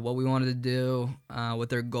 what we wanted to do, what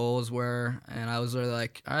their goals were. And I was really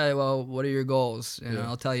like, "All right, well, what are your goals?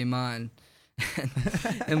 I'll tell you mine."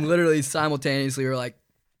 And literally simultaneously, we were like,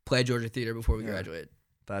 "Play Georgia Theater before we graduate."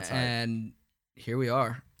 That's hype. And here we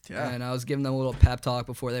are. Yeah. And I was giving them a little pep talk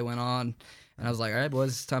before they went on. And I was like, "All right, boys,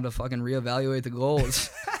 it's time to fucking reevaluate the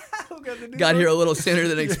goals." Got here a little sooner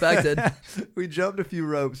than expected. We jumped a few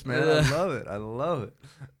ropes, man. I love it.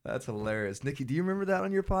 That's hilarious. Nikki, do you remember that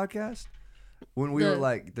on your podcast? When we were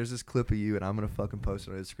like, there's this clip of you, and I'm going to fucking post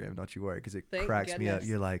it on Instagram. Don't you worry, because it cracks me up.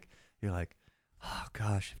 You're like, "Oh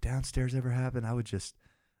gosh, if downstairs ever happened, I'd just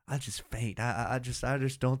faint. I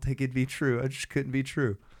just don't think it'd be true. I just couldn't be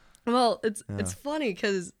true." Well, it's funny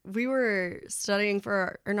because we were studying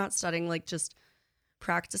not studying, like just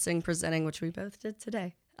practicing presenting, which we both did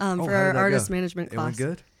today. For our artist management class. It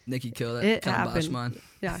went good? Nikki killed it. It happened. Mine.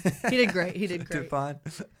 Yeah, he did great. Did fine.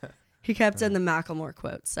 He kept in the Macklemore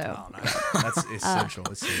quote, so. Oh, nice. That's essential.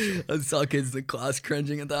 I saw kids in the class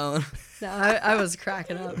cringing at that one. No, I was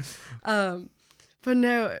cracking up. But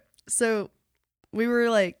no, so we were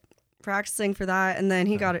like practicing for that, and then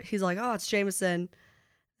he got it. He's like, "Oh, it's Jameson," and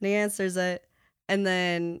he answers it, and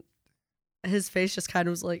then his face just kind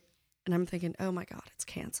of was like, and I'm thinking, "Oh my God, it's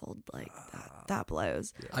canceled!" Like that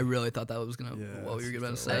blows. Yeah. I really thought that was what we were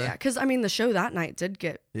going to say. Yeah, because I mean, the show that night did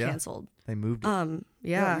get canceled. They moved it.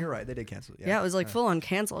 Yeah, you're right. They did cancel it. Yeah, it was like full on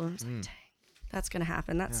canceled. I was like, "Dang, that's gonna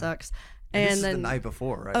happen. That sucks." And And this then is the night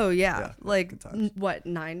before, right? Oh yeah, like good times.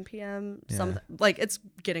 9 p.m. something. Like it's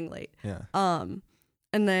getting late. Yeah. And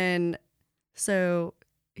then so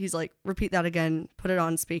he's like, "Repeat that again. Put it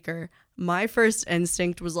on speaker." My first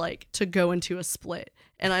instinct was like to go into a split,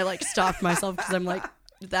 and I like stopped myself because I'm like,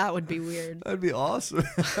 that would be weird. That'd be awesome.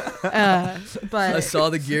 But I saw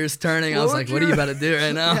the gears turning. I was like, "What are you about to do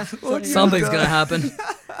right now? Yeah, Something's gonna happen."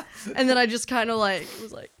 And then I just kind of like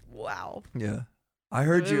was like, "Wow." Yeah. I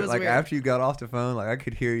heard It you was like weird. after you got off the phone, like I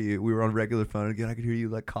could hear you. We were on regular phone again. I could hear you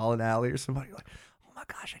like calling Allie or somebody like, "Oh my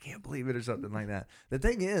gosh, I can't believe it," or something like that. The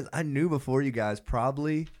thing is, I knew before you guys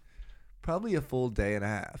probably a full day and a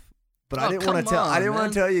half. But I didn't want to tell. I didn't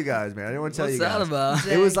want to tell you guys, man. I didn't want to tell What's you guys. that about?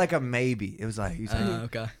 It was like a maybe. It was like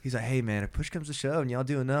Okay. he's like, "Hey man, if push comes to shove and y'all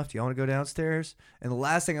do enough, do y'all want to go downstairs?" And the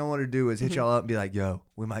last thing I wanted to do is hit y'all up and be like, "Yo,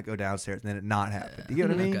 we might go downstairs," and then it not happen. You get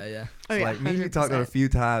what I mean? Okay, yeah. Oh, So yeah, like me and you talked on it a 100%. few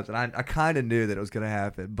times, and I kind of knew that it was gonna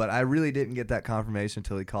happen, but I really didn't get that confirmation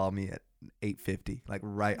until he called me at 8:50. Like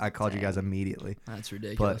I called you guys immediately. That's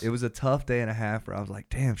ridiculous. But it was a tough day and a half where I was like,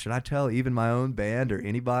 damn, should I tell even my own band or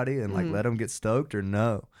anybody and like let them get stoked or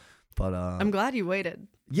no? But I'm glad you waited.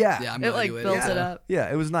 Yeah, I'm it glad like you waited. built it up.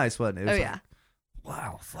 Yeah, it was nice, wasn't it? It was Oh like, yeah.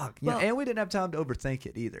 Wow, fuck. Well, and we didn't have time to overthink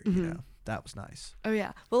it either. You know, that was nice. Oh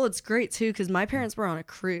yeah. Well, it's great too because my parents were on a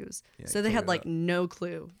cruise, so they had like no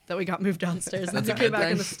clue that we got moved downstairs. And then we came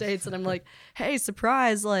back in the States, and I'm like, "Hey,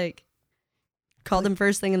 surprise!" Like, called them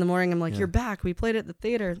first thing in the morning. I'm like, "You're back. We played at the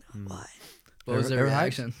theater." What? What was their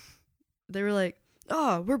reaction? They were like,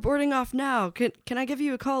 "Oh, we're boarding off now. Can I give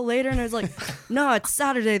you a call later?" And I was like, "No, it's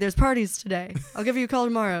Saturday. There's parties today. I'll give you a call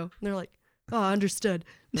tomorrow." And they're like, "Oh, understood."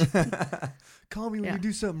 Call me when you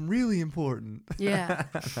do something really important. Yeah.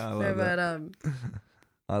 I love that.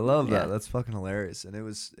 I love that. That's fucking hilarious. And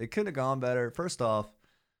it couldn't have gone better. First off,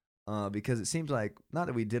 because it seems like not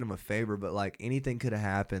that we did them a favor, but like anything could have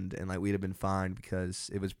happened and like we'd have been fine because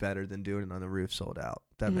it was better than doing it on the roof sold out.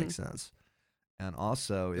 That makes sense. And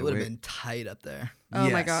also it would have been tight up there. Oh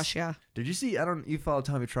my gosh, yeah. Did you see? You follow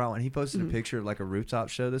Tommy Trottle, and he posted a picture of like a rooftop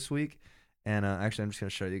show this week. And actually, I'm just gonna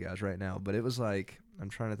show you guys right now. But it was like, I'm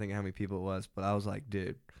trying to think of how many people it was. But I was like,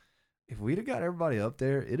 dude, if we'd have got everybody up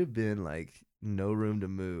there, it'd have been like no room to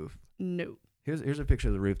move. No. Here's a picture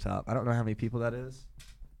of the rooftop. I don't know how many people that is.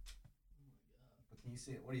 But can you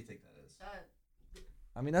see it? What do you think that is?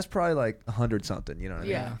 I mean, that's probably like 100 something. You know what I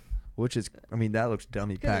mean? Yeah. Which is, I mean, that looks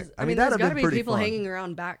dummy packed. I mean, there's that'd have got to been be people fun. hanging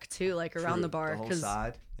around back too, like around the bar. The whole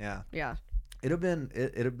side. Yeah. Yeah. It'd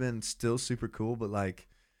have been still super cool, but like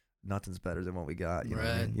nothing's better than what we got. You know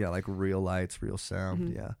what I mean? Yeah, like real lights, real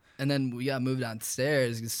sound. Yeah. And then we got moved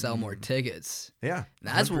downstairs to sell more tickets. Yeah. And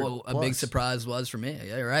that's what a big surprise was for me.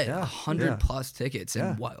 Yeah, you're right. 100 plus tickets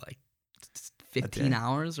in what, like 15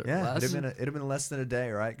 hours or less? It'd have been less than a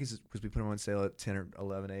day, right? Because we put them on sale at 10 or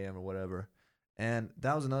 11 a.m. or whatever. And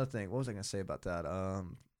that was another thing. What was I going to say about that?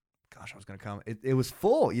 Gosh, I was going to comment. It was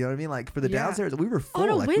full. You know what I mean? Like for the downstairs, we were full. On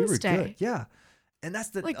a like Wednesday. We were good. Yeah. And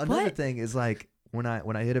that's like, another what? thing is like when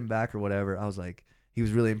I hit him back or whatever, I was like, he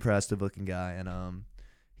was really impressed, looking guy. And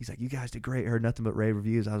he's like, you guys did great. Heard nothing but rave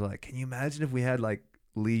reviews. I was like, can you imagine if we had like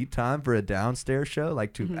lead time for a downstairs show?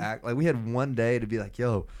 Like to act like we had one day to be like,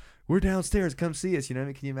 yo, we're downstairs. Come see us. You know what I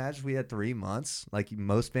mean? Can you imagine if we had 3 months like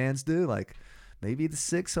most bands do? Like maybe the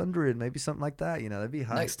 600, maybe something like that. You know, that'd be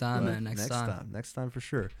hype. Next time, man. Next time. Next time for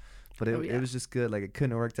sure. But it was just good. Like it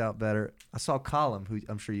couldn't have worked out better. I saw Colin, who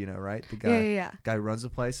I'm sure you know, right? The guy, guy who runs the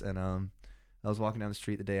place. And I was walking down the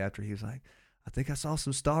street the day after. He was like, I think I saw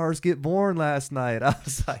some stars get born last night. I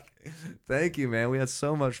was like, thank you, man. We had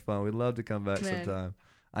so much fun. We'd love to come back sometime.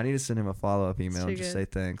 I need to send him a follow-up email and just say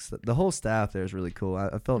thanks. The whole staff there is really cool.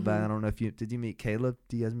 I felt bad. I don't know if did you meet Caleb?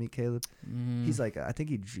 Do you guys meet Caleb? He's like, I think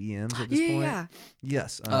he GMs at this point. Yeah.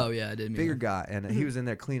 Yes. I did meet bigger him. guy. And he was in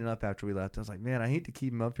there cleaning up after we left. I was like, man, I hate to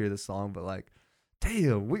keep him up here this long, but like,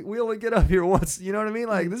 damn, we only get up here once. You know what I mean?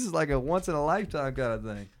 Like, this is like a once-in-a-lifetime kind of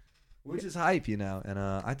thing, which is hype, you know? And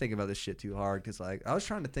I think about this shit too hard because, like, I was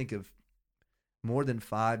trying to think of more than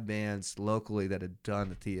 5 bands locally that had done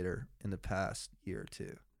the theater in the past year or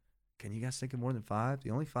two. Can you guys think of more than 5? The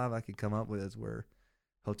only 5 I could come up with were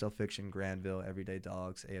Hotel Fiction, Granville, Everyday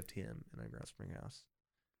Dogs, AFTM, and Underground Springhouse.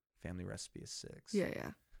 Family Recipe is 6. Yeah.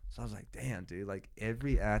 So I was like, damn, dude, like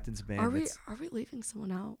every Athens band. Are we leaving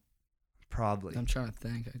someone out? Probably. I'm trying to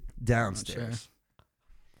think. Downstairs.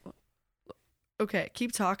 Okay,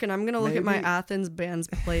 keep talking. I'm gonna look at my Athens bands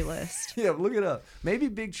playlist. Yeah, look it up. Maybe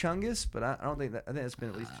Big Chungus, but I don't think that. I think it's been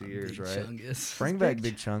at least 2 years, Big right? Chungus. Bring back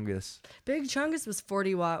Big Chungus. Big Chungus was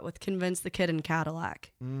 40 Watt with Convince the Kid and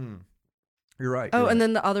Cadillac. You're right. Oh, and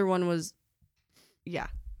then the other one was, yeah.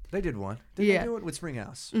 They did one. Did they do it with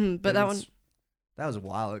Springhouse? But that one. That was a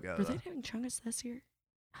while ago. Were they doing Chungus this year?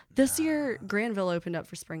 This year, Granville opened up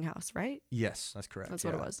for Springhouse, right? Yes, that's correct. That's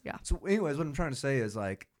what it was, yeah. So anyways, what I'm trying to say is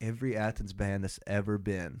like every Athens band that's ever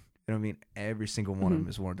been, you know what I mean? Every single one of them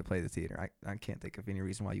has wanted to play the theater. I can't think of any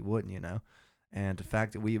reason why you wouldn't, you know? And the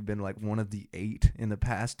fact that we have been like one of the 8 in the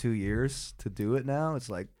past 2 years to do it now, it's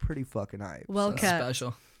like pretty fucking hype. Well kept.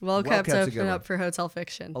 Special. Well kept to open up for Hotel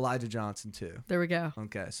Fiction. Elijah Johnson too. There we go.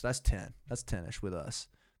 Okay, so that's 10. That's 10-ish with us.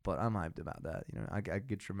 But I'm hyped about that. You know, I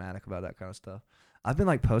get dramatic about that kind of stuff. I've been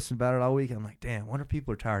like posting about it all week. I'm like, damn, wonder if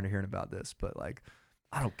people are tired of hearing about this. But like,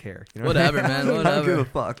 I don't care. You know Whatever, what I mean? man. Whatever. I don't give a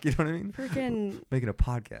fuck. You know what I mean? Freaking making a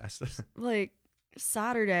podcast. like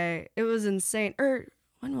Saturday, it was insane. Or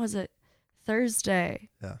when was it? Thursday.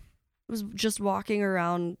 Yeah. I was just walking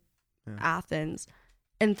around Athens,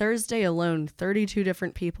 and Thursday alone, 32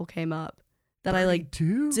 different people came up that I like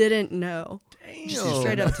didn't know. Damn. Just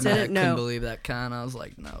straight up I didn't know. couldn't believe that kind. I was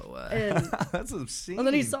like, no way. And, that's obscene. and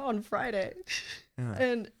then he saw on Friday, Yeah.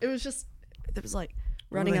 and it was just that was like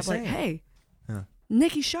What were running they up like, saying? hey, Yeah.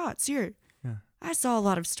 Nikki Schatz, Yeah. I saw a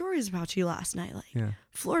lot of stories about you last night. Like, Yeah.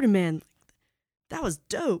 Florida man, that was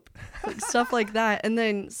dope. Like, stuff like that. And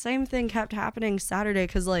then same thing kept happening Saturday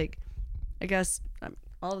because, like, I guess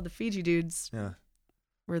all of the Fiji dudes Yeah.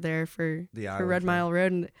 were there for Island Red thing. Mile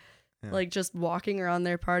Road. And, Yeah. like, just walking around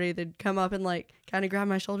their party, they'd come up and, like, kind of grab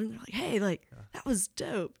my shoulder. And they're like, hey, like, that was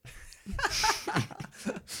dope.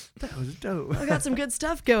 That was dope. I got some good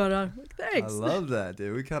stuff going on. Like, I thanks. love that,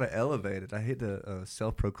 dude. We kind of elevated. I hate to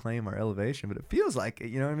self-proclaim our elevation, but it feels like it.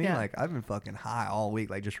 You know what I mean? Yeah. Like I've been fucking high all week,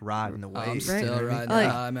 like just riding the wave. I'm you still know what I mean? riding Like,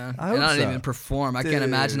 the high, man. I And hope I didn't so. even perform. I can't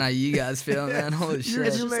imagine how you guys feel, man. Holy You shit.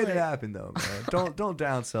 just just made like- it happen, though, man. Don't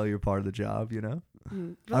downsell your part of the job. You know.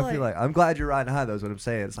 But, I feel like I'm glad you're riding high. Though is what I'm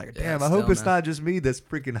saying. It's like, Yeah, damn. I hope still, it's man. not just me that's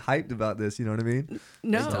freaking hyped about this. You know what I mean?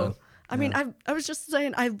 no. So, I mean, I was just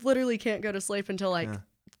saying, I literally can't go to sleep until like Yeah.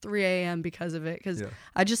 3 a.m. because of it. Because Yeah.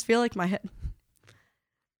 I just feel like my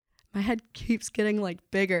head keeps getting like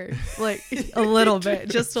bigger, like a little bit,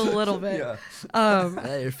 just a little bit. Yeah.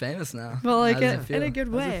 Yeah, you're famous now. But like How does it in feel? a good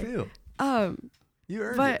How's way. it feel? Um, You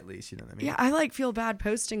earned but- it at least. You know what I mean? yeah, I like feel bad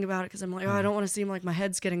posting about it because I'm like, oh, I don't want to seem like my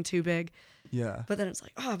head's getting too big. Yeah. But then it's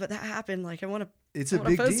like, oh, but that happened. Like I want to. It's I a wanna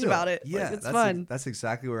big post deal about it. Yeah, Like, it's that's fun. That's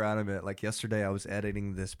exactly where I'm at. Like yesterday, I was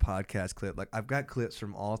editing this podcast clip. Like I've got clips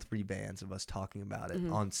from all 3 bands of us talking about it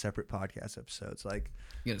Mm-hmm. on separate podcast episodes. Like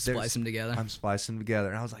You're gonna there's- splice them together. I'm splicing them together,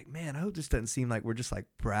 and I was like, man, I hope this doesn't seem like we're just like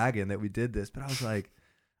bragging that we did this. But I was like,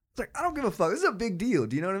 I don't give a fuck. This is a big deal.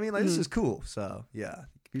 Do you know what I mean? Like this is cool. So yeah,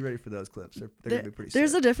 be ready for those clips. They're gonna be pretty.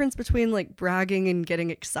 There's sick. a difference between like bragging and getting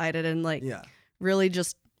excited and like yeah. really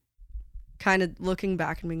just kind of looking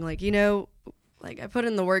back and being like, you know, like I put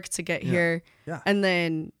in the work to get Yeah. here, Yeah. and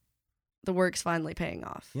then the work's finally paying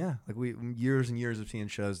off. Yeah, like we years and years of seeing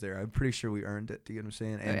shows there. I'm pretty sure we earned it. Do you get what I'm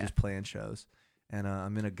saying? And yeah. just playing shows. And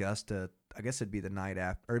I'm in Augusta. I guess it'd be the night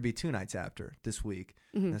after, or it'd be 2 nights after this week.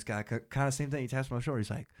 Mhm. And this guy, kind of same thing. He taps my shoulder. He's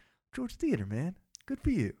like, "Georgia Theater, man, good for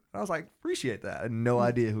you." And I was like, "Appreciate that." I had no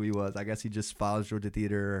idea who he was. I guess he just follows Georgia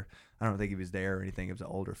Theater. I don't think he was there or anything. He was an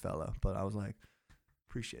older fellow, but I was like,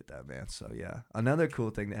 appreciate that, man. So yeah, another cool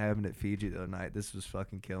thing that happened at Fiji the other night. This was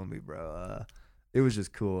fucking killing me, bro. It was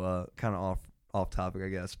just cool. Kind of off topic, I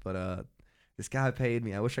guess, but this guy paid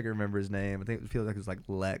me. I wish I could remember his name. I think it feels like it was like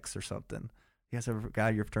Lex or something. You guys ever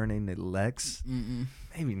got your fraternity named Lex? Mm-mm.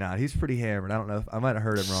 Maybe not. He's pretty hammered. I don't know. I might have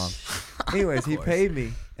heard him wrong. Anyways, he course. paid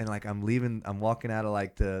me, and like I'm leaving. I'm walking out of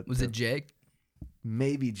like Was it Jake?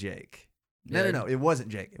 maybe Jake? Yeah. No. It wasn't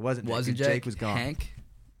Jake. It wasn't Jake. Wasn't 'cause Jake? Jake was gone.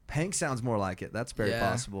 Hank sounds more like it. That's very Yeah.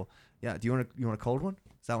 possible. Yeah. Do you want a cold one?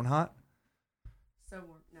 Is that one hot? So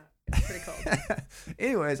warm. No, it's pretty cold.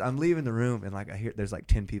 Anyways, I'm leaving the room and like I hear there's like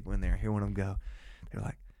 10 people in there. I hear one of them go. They're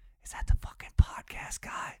like, "Is that the fucking podcast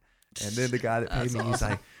guy?" And then the guy that paid That's me,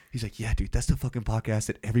 awesome. he's like, "Yeah, dude, that's the fucking podcast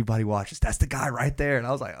that everybody watches. That's the guy right there." And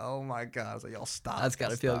I was like, "Oh my god!" I was like, "Y'all stop." That's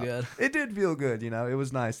gotta feel stop." good. It did feel good, you know. It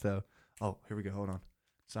was nice though. Oh, here we go. Hold on.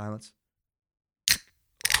 Silence.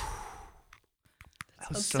 That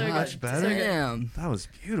was That's so so much good. better. So good. Damn. That was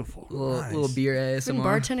beautiful. Little beer I've been ASMR.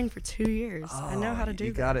 bartending for 2 years. I know how to do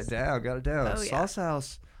You this. got it down. Got it down. Oh, yeah.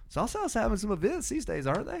 Sauce House having some events these days,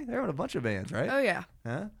 aren't they? They're having a bunch of bands, right? Oh yeah.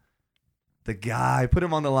 Huh? The guy, put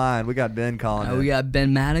him on the line. We got Ben calling. in. We got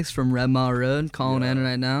Ben Maddox from Red Mile Road calling Yeah. in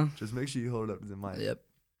right now. Just make sure you hold it up to the mic. Yep.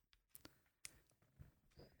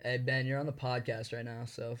 Hey Ben, you're on the podcast right now,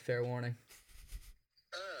 so fair warning.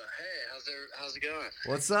 Oh, hey, how's it going?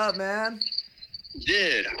 What's up, man?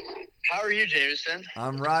 Dude, how are you, Jameson?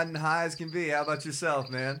 I'm riding high as can be. How about yourself,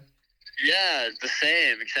 man? Yeah, the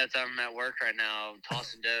same, except I'm at work right now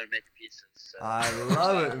tossing dough and making pizzas. So. I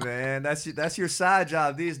love it, man. That's your side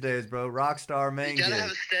job these days, bro. Rockstar main You gotta gig.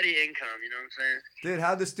 have a steady income, you know what I'm saying? Dude,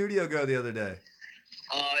 how'd the studio go the other day?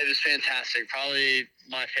 It was fantastic. Probably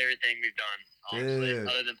my favorite thing we've done, honestly, Dude.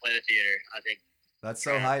 other than play the theater, I think. That's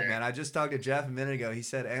so Right hype, there. man. I just talked to Jeff a minute ago. He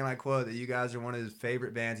said, and I quote, that you guys are one of his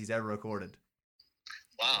favorite bands he's ever recorded.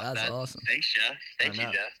 Wow, That's awesome. Thanks, Jeff. Thank I you,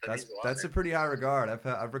 know. Jeff. That means a lot, That's a man. pretty high regard.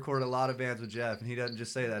 I've recorded a lot of bands with Jeff, and he doesn't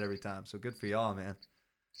just say that every time. So good for y'all, man.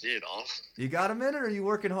 Dude, awesome. You got a minute, or are you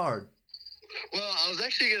working hard? Well, I was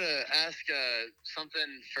actually gonna ask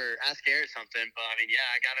ask Garrett something, but I mean, yeah,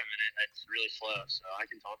 I got a minute. It's really slow, so I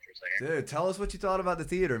can talk for a second. Dude, tell us what you thought about the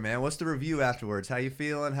theater, man. What's the review afterwards? How you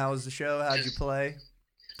feeling? How was the show? How'd you Just- play?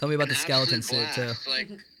 Tell me about the An skeleton absolute suit too. blast. Like,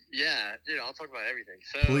 yeah, dude, I'll talk about everything.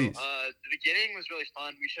 So, Please. The beginning was really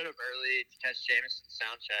fun. We showed up early to catch Jameson's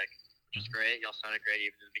sound check, which was great. Y'all sounded great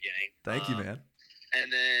even in the beginning. Thank you, man. And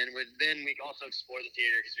then we also explored the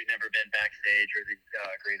theater because we'd never been backstage or the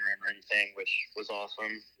green room or anything, which was awesome.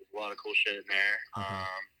 There's a lot of cool shit in there. Mhm.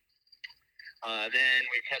 Then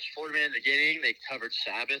we catch Florida Man in the beginning. They covered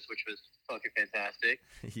Sabbath, which was fucking fantastic.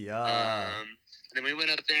 Yeah. Then we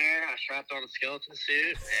went up there. I strapped on a skeleton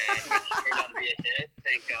suit, and it turned out to be a hit.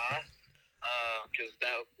 Thank God. Because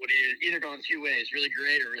that would either gone two ways, really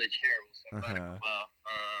great or really terrible. So I'm glad it went well.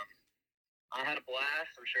 I had a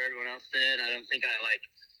blast. I'm sure everyone else did. I don't think I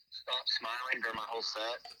stopped smiling during my whole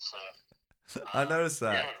set. So I noticed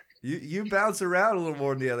that. Yeah. You bounce around a little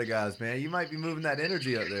more than the other guys, man. You might be moving that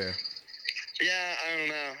energy up there. Yeah, I don't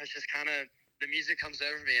know. It's just kind of the music comes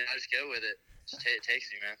over me, and I just go with it. It takes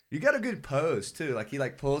me, man. You got a good pose too. Like he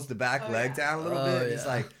pulls the back leg down a little bit. Yeah. It's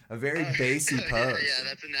like a very bassy pose. Yeah,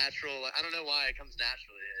 that's a natural. I don't know why it comes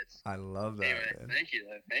naturally. I love that. Anyway, man. Thank you.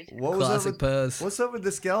 Classic pose. What's up with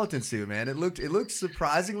the skeleton suit, man? It looked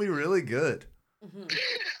surprisingly really good.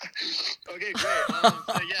 Okay, great.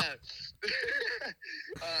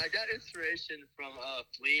 I got inspiration from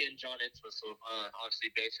Flea and John Entwistle, obviously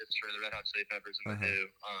bassists for the Red Hot Chili Peppers and The Who.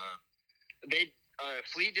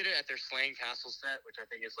 Flea did it at their Slang Castle set, which I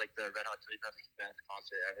think is like the Red Hot Chili Peppers best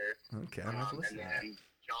concert ever. Okay, and then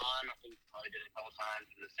John, I think probably did it a couple times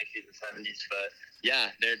in the 60s and 70s. But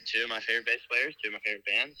yeah, they're two of my favorite bass players, two of my favorite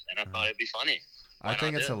bands, and I thought it'd be funny. I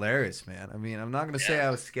think it's hilarious, man. I mean, I'm not gonna say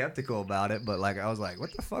I was skeptical about it, but I was like,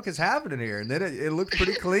 "What the fuck is happening here?" And then it looked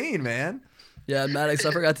pretty clean, man. Yeah, Maddox,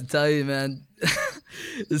 I forgot to tell you, man.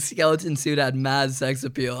 The skeleton suit had mad sex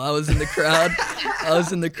appeal. I was in the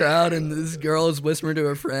crowd, and this girl was whispering to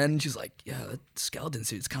her friend. And she's like, "Yeah, that skeleton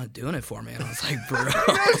suit's kind of doing it for me." And I was like, "Bro."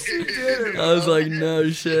 Yes, you did. I was like,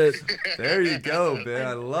 "No shit." There you go, man.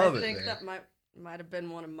 I love it. I think man. that might have been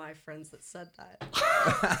one of my friends that said that.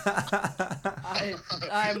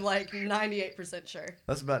 I'm like 98% sure.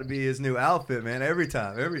 That's about to be his new outfit, man. Every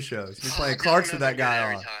time, every show. He's playing Clarks with that guy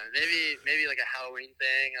every on. Time. Maybe like a Halloween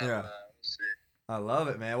thing. Yeah. We'll see. I love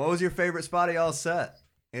it, man. What was your favorite spot of y'all's set?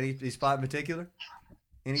 Any spot in particular?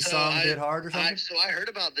 Any song hit hard or something? So I heard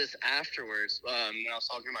about this afterwards when I was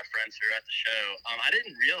talking to my friends who were at the show. I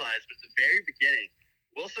didn't realize, but at the very beginning,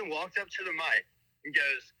 Wilson walked up to the mic and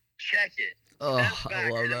goes, "Check it." Oh, back, I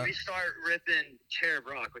love and that. we start ripping Cherub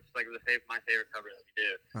Rock, which is like my favorite cover that we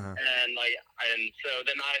do. And so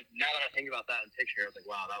then now that I think about that in picture, I was like,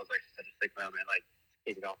 wow, that was like such a sick moment, like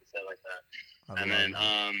kicking off the set like that. And then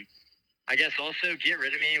I guess also Get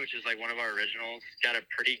Rid of Me, which is like one of our originals, got a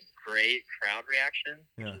pretty great crowd reaction,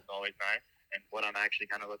 which is always nice, and what I'm actually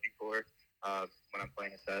kind of looking for when I'm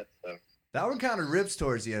playing a set. So that one kind of rips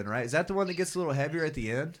towards the end, right? Is that the one that gets a little heavier at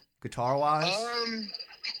the end, guitar-wise?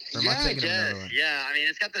 Or am I thinking of another one? Yeah, I mean,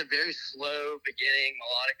 it's got the very slow beginning,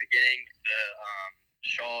 melodic beginning,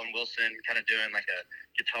 Shaw and Wilson kind of doing like a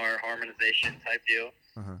guitar harmonization type deal.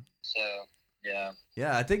 So, yeah.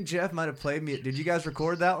 Yeah, I think Jeff might have played me. Did you guys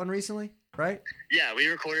record that one recently, right? Yeah, we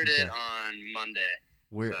recorded it on Monday.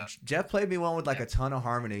 Jeff played me one with like a ton of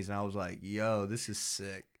harmonies, and I was like, yo, this is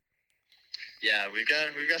sick. Yeah, we've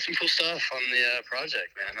got some cool stuff on the project,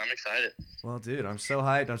 man. I'm excited. Well, dude, I'm so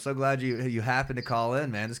hyped. I'm so glad you happened to call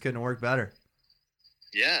in, man. This couldn't have worked better.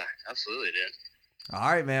 Yeah, absolutely, dude.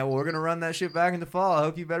 All right, man. Well, we're gonna run that shit back in the fall. I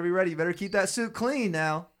hope you better be ready. You better keep that suit clean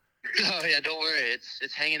now. Oh yeah, don't worry.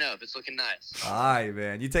 It's hanging up. It's looking nice. All right,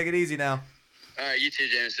 man. You take it easy now. All right, you too,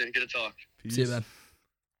 Jameson. Good to talk. Peace. See you, man.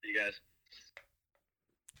 See you guys.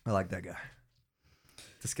 I like that guy.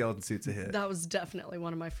 The skeleton suit's a hit. That was definitely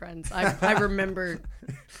one of my friends. I remember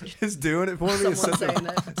just doing it for me.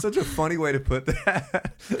 It's such a funny way to put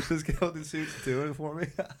that. The skeleton suit's doing it for me.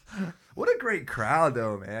 What a great crowd,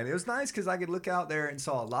 though, man. It was nice because I could look out there and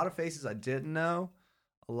saw a lot of faces I didn't know,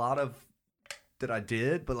 a lot of that I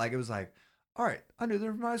did, but it was like, all right, I knew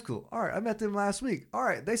them from high school. All right, I met them last week. All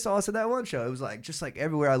right, they saw us at that one show. It was just like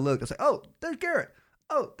everywhere I looked, I was like, oh, there's Garrett.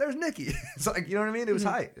 Oh, there's Nikki. It's like, you know what I mean? It was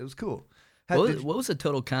hype. It was cool. What was the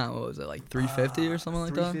total count? What was it, like 350 or something like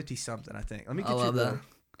that? 350 something, I think. Let me get I love that.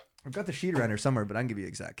 I've got the sheet around here somewhere, but I can give you the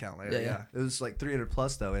exact count later. Yeah. It was like 300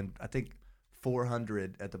 plus though, and I think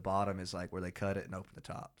 400 at the bottom is like where they cut it and open the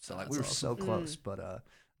top. So we were so close, but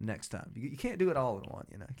next time you can't do it all in one.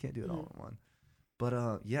 You can't do it all in one.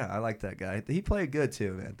 But yeah, I like that guy. He played good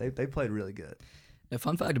too, man. They played really good. A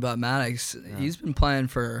fun fact about Maddox, he's been playing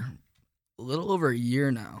for a little over a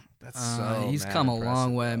year now. That's so he's come a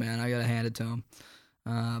long way, man. I gotta hand it to him.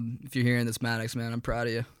 If you're hearing this, Maddox, man, I'm proud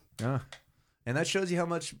of you. Yeah, and that shows you how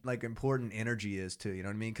much important energy is too. You know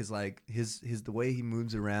what I mean? Because his the way he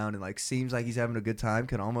moves around and seems like he's having a good time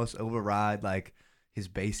can almost override his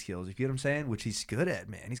bass skills. You get what I'm saying? Which he's good at,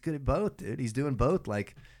 man. He's good at both, dude. He's doing both.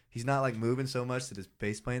 He's not moving so much that his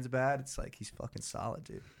bass playing's bad. It's he's fucking solid,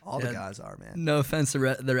 dude. All the guys are, man. No offense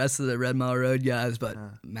to the rest of the Red Mile Road guys, but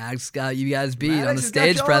Maddox got you guys beat Maddox on the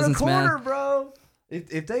stage presence, corner, man. Bro.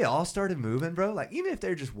 If they all started moving, bro, like even if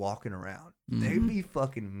they're just walking around, they'd be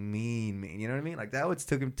fucking mean. You know what I mean? Like that would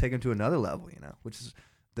take them to another level, you know, which is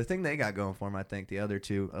the thing they got going for them. I think the other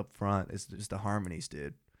two up front is just the harmonies,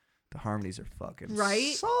 dude. The harmonies are fucking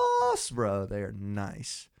sauce, bro. They are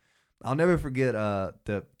nice. I'll never forget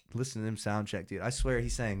listen to them sound check, dude. I swear he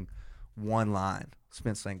sang one line.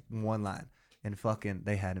 Spence sang one line, and fucking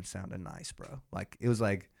they had him sounding nice, bro. Like it was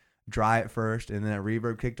like dry at first, and then that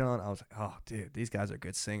reverb kicked on. I was like, oh, dude, these guys are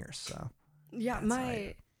good singers. So yeah,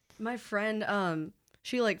 my friend,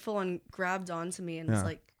 she like full on grabbed onto me and was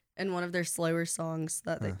like in one of their slower songs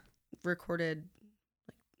that they recorded.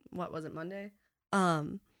 Like, what was it, Monday?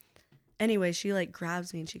 Anyway, she like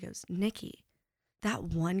grabs me and she goes, Nikki, that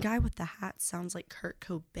one guy with the hat sounds like Kurt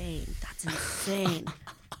Cobain. That's insane.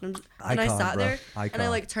 and I sat there and I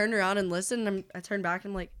like turned around and listened. And I turned back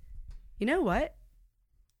and I'm like, you know what?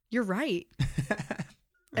 You're right.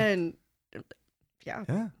 And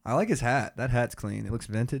yeah. I like his hat. That hat's clean. It looks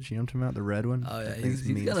vintage. You know what I'm talking about? The red one. Oh yeah,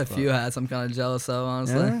 he's got a few hats I'm kind of jealous of,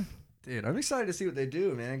 honestly. Yeah? Dude, I'm excited to see what they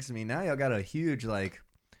do, man. Because I mean, now y'all got a huge like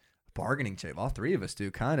bargaining chip. All three of us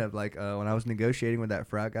do, kind of like when I was negotiating with that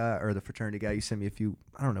frat guy or the fraternity guy. You sent me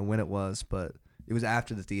I don't know when it was, but it was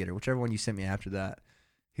after the theater. Whichever one you sent me after that.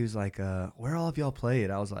 He was like, "Where all of y'all played?"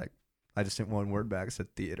 I was like, I just sent one word back. I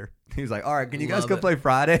said theater. He was like, all right, can you guys go play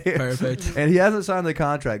Friday? Perfect. And he hasn't signed the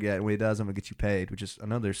contract yet. And when he does, I'm going to get you paid, which is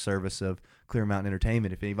another service of Clear Mountain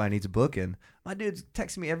Entertainment. If anybody needs a booking, my dude's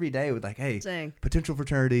texting me every day with like, hey, potential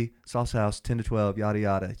fraternity, Sauce House, 10 to 12, yada,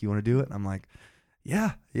 yada. You want to do it? And I'm like,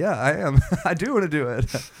 yeah, I am. I do want to do it.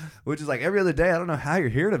 Which is like every other day. I don't know how you're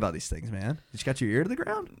hearing about these things, man. You got your ear to the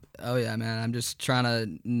ground? Oh, yeah, man. I'm just trying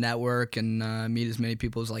to network and meet as many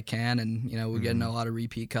people as I can. And, you know, we're getting a lot of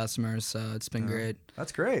repeat customers. So it's been great.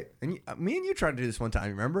 That's great. And me and you tried to do this one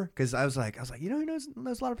time, remember? Because I was like, you know who knows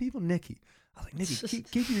a lot of people? Nikki. I was like, Nikki,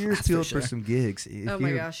 keep your ears peeled for some gigs. Oh,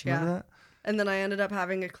 my gosh, yeah. That? And then I ended up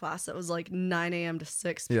having a class that was like 9 a.m. to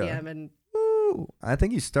 6 p.m. And I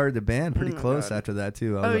think you started the band pretty close after that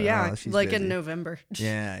too. Oh yeah, like busy. In November.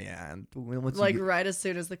 Yeah. And like right as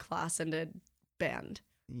soon as the class ended, band.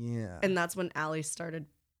 Yeah. And that's when Allie started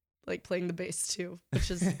like playing the bass too, which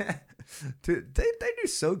is dude, they do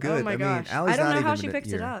so good. Oh my gosh, I don't know how she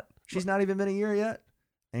picked it up. She's not even been a year yet,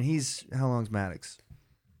 and how long's Maddox?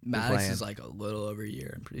 Maddox is like a little over a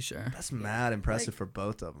year, I'm pretty sure. That's mad impressive for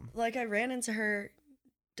both of them. Like I ran into her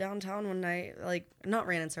downtown one night, like not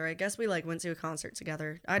ran into her. I guess we like went to a concert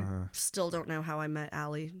together. I still don't know how I met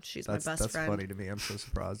Allie. She's my best friend. That's funny to me. I'm so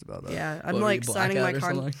surprised about that. Yeah, I'm like signing my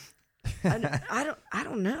card. I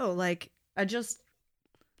don't know. Like I just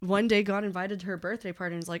one day got invited to her birthday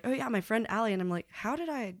party and was like, oh yeah, my friend Allie, and I'm like, how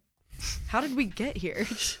did we get here?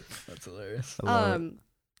 That's hilarious.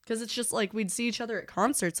 Because it's just like we'd see each other at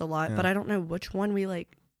concerts a lot, but I don't know which one we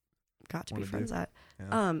like got to be friends at.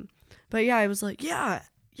 Yeah. But yeah, I was like, yeah.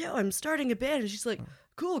 Yo, I'm starting a band. And she's like,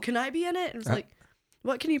 cool, can I be in it? And I was like,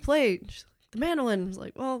 what can you play? She's like, the mandolin. I was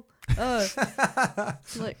like, well,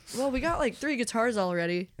 like, well, we got like 3 guitars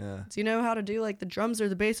already. Yeah. Do you know how to do like the drums or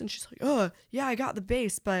the bass? And she's like, oh, yeah, I got the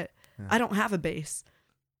bass, but I don't have a bass.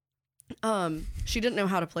 She didn't know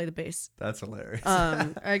how to play the bass. That's hilarious.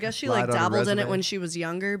 I guess she like dabbled in it when she was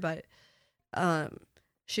younger, but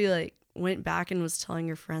she like went back and was telling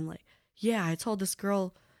her friend like, yeah, I told this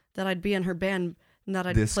girl that I'd be in her band and that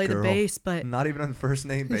I'd play the bass, but not even on first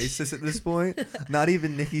name basis at this point. Not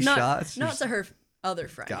even Nikki Shots. Not to her other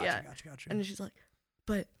friend. Gotcha. And she's like,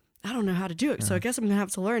 but I don't know how to do it, so I guess I'm gonna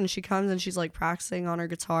have to learn. And she comes and she's like practicing on her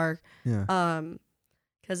guitar. Yeah.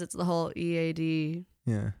 Because it's the whole EAD.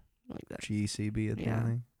 Yeah. Like that. GCB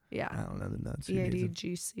thing. Yeah. I don't know the notes. EAD,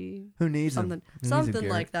 GC. Who needs something? Something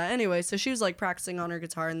like that. Anyway, so she was like practicing on her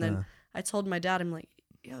guitar, and then I told my dad, I'm like,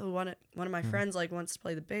 yo, one of my friends like wants to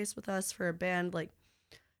play the bass with us for a band, like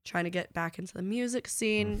trying to get back into the music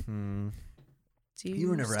scene. Mm-hmm. Do you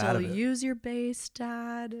were never still use your bass,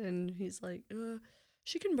 Dad? And he's like,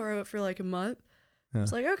 she can borrow it for like a month. I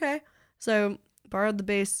was like, okay. So borrowed the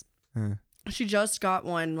bass. She just got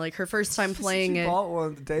one, like her first time playing she it. Bought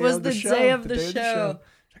one the day was of the, the show. day of the show.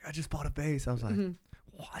 Like, I just bought a bass. I was like,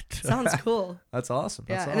 what? Sounds cool. That's awesome.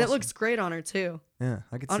 Yeah, and it looks great on her too. Yeah,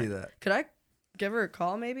 I could see that. Could I give her a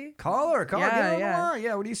call maybe? Call her. Get her on the line.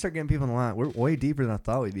 Yeah, when do you start getting people on the line? We're way deeper than I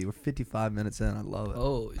thought we'd be. We're 55 minutes in. I love it.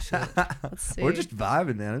 Oh, shit. Let's see. We're just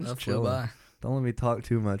vibing, man. I'm just chilling. Don't let me talk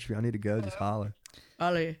too much. If I need to go, just holler.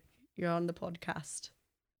 Ollie, you're on the podcast.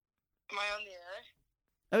 Am I on the air?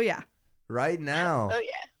 Oh, yeah. Right now. Oh,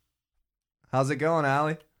 yeah. How's it going,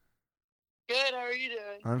 Allie? Good. How are you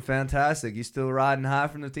doing? I'm fantastic. You still riding high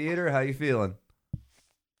from the theater? How you feeling?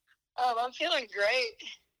 I'm feeling great.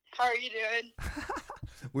 How are you doing?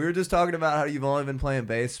 We were just talking about how you've only been playing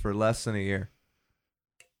bass for less than a year.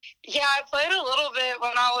 Yeah, I played a little bit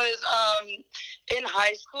when I was in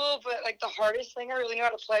high school, but like the hardest thing I really knew how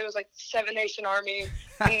to play was like Seven Nation Army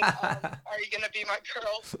and Are You Gonna Be My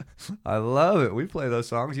Girl? I love it. We play those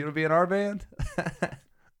songs. You want to be in our band?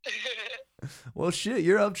 Well, shit,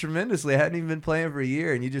 you're up tremendously. I hadn't even been playing for a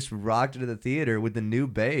year, and you just rocked it at the theater with the new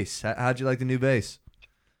bass. How'd you like the new bass?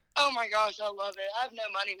 Oh my gosh, I love it. I have no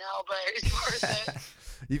money now, but it's worth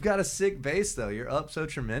it. You've got a sick bass, though. You're up so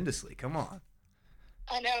tremendously. Come on.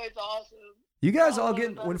 I know, it's awesome. You guys all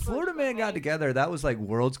get, when Florida Man got together, that was like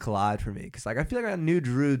worlds collide for me. Because like I feel like I knew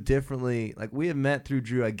Drew differently. Like we had met through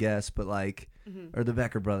Drew, I guess, but like, or the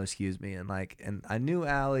Becker brothers, excuse me. And I knew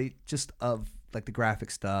Allie just of like the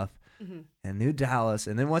graphic stuff and knew Dallas.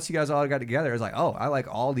 And then once you guys all got together, it was like, oh, I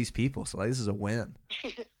like all these people. So like, this is a win.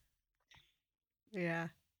 Yeah.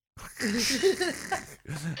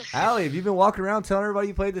 Allie, have you been walking around telling everybody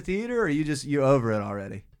you played the theater, or you over it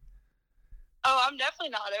already? Oh, I'm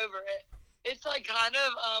definitely not over it. It's like kind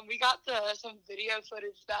of, we got some video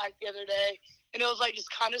footage back the other day, and it was like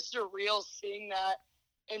just kind of surreal seeing that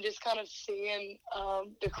and just kind of seeing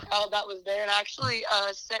the crowd that was there. And I actually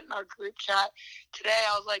sent in our group chat today,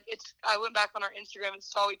 I was like, I went back on our Instagram and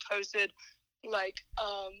saw we posted like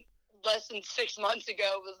less than 6 months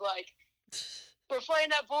ago, was like, we're playing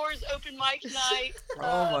at Boar's open mic tonight.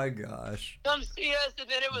 Oh my gosh. Come see us. And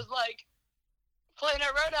then it was like, playing at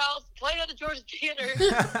Roadhouse, playing at the Georgia Theater.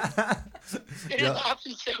 It just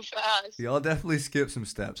happened so fast. Y'all definitely skipped some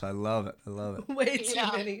steps. I love it. Way too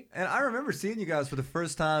many. And I remember seeing you guys for the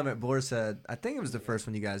first time at Boar's-Head. I think it was the first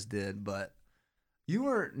one you guys did, but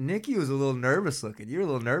Nikki was a little nervous looking. You were a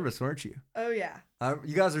little nervous, weren't you? Oh, yeah.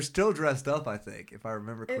 You guys are still dressed up, I think, if I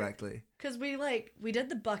remember correctly. Because we did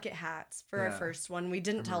the bucket hats for our first one. We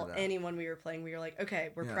didn't tell anyone we were playing. We were like, okay,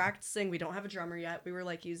 we're practicing. We don't have a drummer yet. We were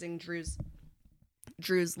like using Drew's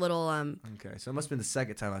little Okay, so it must have been the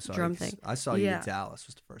second time I saw drum you. thing. I saw you at Dallas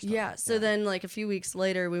was the first time. Yeah, so then like a few weeks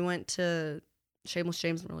later we went to Shameless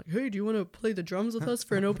James and we're like, hey, do you want to play the drums with us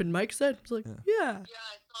for an open mic set? I was like, yeah. Yeah,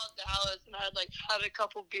 I saw Dallas and I had a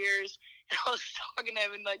couple beers and I was talking to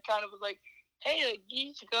him and like kind of was like, hey, like,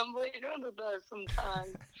 you should come play drums with us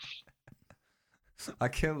sometime. I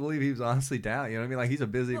can't believe he was honestly down. You know what I mean? Like he's a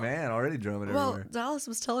busy man already drumming everywhere. Well, Dallas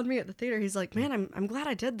was telling me at the theater, he's like, man, I'm glad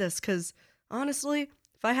I did this because honestly,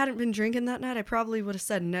 if I hadn't been drinking that night, I probably would have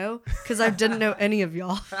said no because I didn't know any of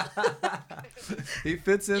y'all. He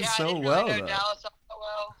fits in so I didn't well, really know though. Dallas all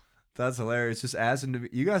well. That's hilarious. Just asking to be.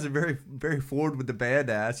 You guys are very, very forward with the band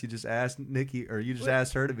ass. You just asked Nikki, or you just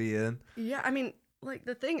asked her to be in. Yeah, I mean, like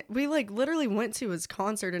the thing we like literally went to his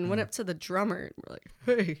concert and went up to the drummer and we're like,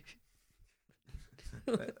 hey.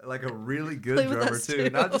 Like a really good Play with drummer us too, too.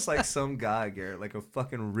 not just like some guy, Garrett. Like a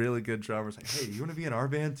fucking really good drummer. It's like, hey, you want to be in our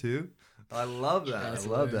band too? I love that. That's I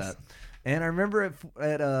love hilarious. that. And I remember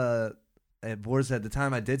at Boar's at the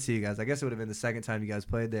time I did see you guys. I guess it would have been the second time you guys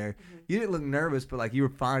played there. You didn't look nervous, but like you were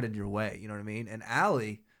finding your way. You know what I mean? And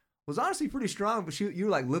Allie was honestly pretty strong, but you were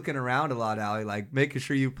like looking around a lot, Allie, like making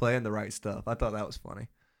sure you playing the right stuff. I thought that was funny.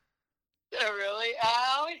 Oh, really?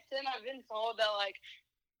 I've been told that like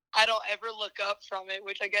I don't ever look up from it,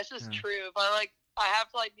 which I guess is true. If I have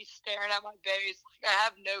to like be staring at my bass. Like, I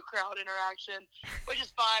have no crowd interaction, which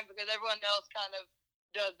is fine because everyone else kind of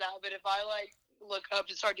does that. But if I like look up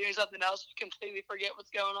and start doing something else, you completely forget what's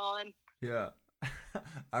going on. Yeah.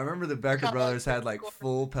 I remember the Becker brothers had like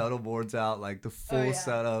full pedal boards out, like the full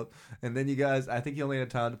setup. And then you guys, I think you only had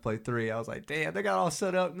time to play 3. I was like, damn, they got all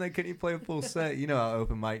set up and they couldn't even play a full set. You know how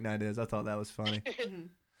open mic night is. I thought that was funny.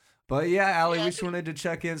 But yeah, Allie, we just wanted to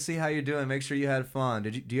check in, see how you're doing, make sure you had fun.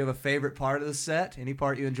 Do you have a favorite part of the set? Any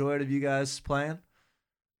part you enjoyed of you guys playing?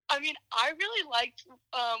 I mean, I really liked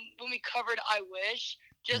when we covered I Wish,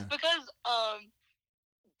 just because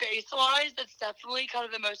bass-wise, that's definitely kind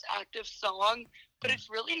of the most active song, but it's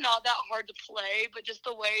really not that hard to play, but just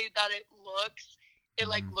the way that it looks,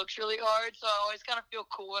 looks really hard, so I always kind of feel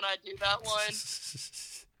cool when I do that one.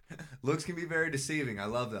 Looks can be very deceiving. I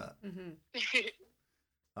love that.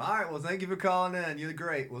 All right, well, thank you for calling in. You're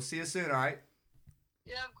great. We'll see you soon, all right?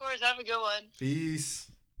 Yeah, of course. Have a good one. Peace.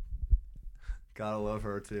 Gotta love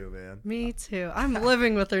her too, man. Me too. I'm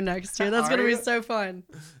living with her next year. That's gonna be so fun.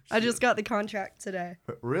 I just got the contract today.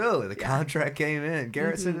 Really? The contract came in.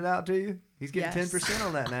 Garrett sent it out to you? He's getting Yes. 10%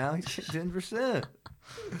 on that now. He's getting 10%.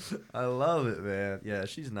 I love it, man. Yeah,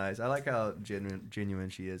 she's nice. I like how genuine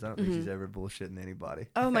she is. I don't think she's ever bullshitting anybody.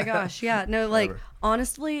 Oh my gosh, yeah. No, like Ever.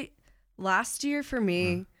 honestly, last year for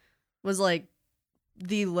me was like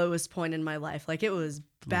the lowest point in my life. Like it was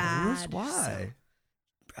bad. Why?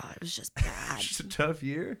 it was just bad. Just a tough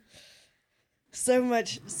year. So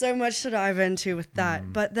much to dive into with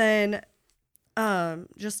that. But then,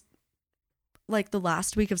 just like the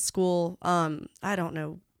last week of school, I don't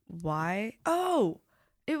know why. Oh,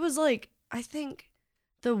 it was like, I think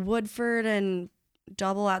the Woodford and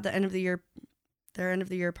Double at the end of the year, their end of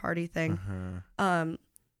the year party thing.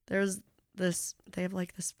 There's this, they have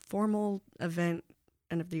like this formal event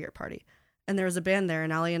end of the year party. And there was a band there,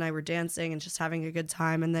 and Allie and I were dancing and just having a good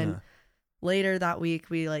time. And then later that week,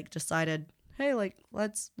 we like decided, hey, like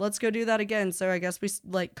let's go do that again. So I guess we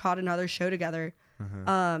like caught another show together.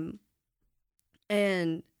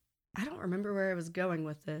 And I don't remember where I was going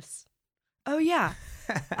with this. Oh yeah,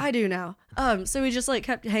 I do now. So we just like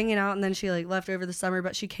kept hanging out, and then she like left over the summer,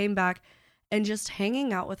 but she came back, and just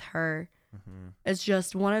hanging out with her is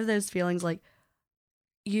just one of those feelings like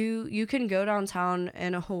you can go downtown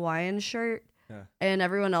in a Hawaiian shirt and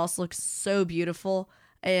everyone else looks so beautiful,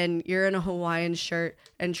 and you're in a Hawaiian shirt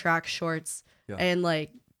and track shorts and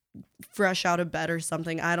like fresh out of bed or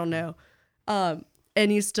something. I don't know.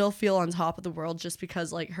 And you still feel on top of the world just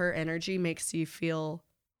because like her energy makes you feel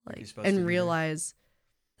like and realize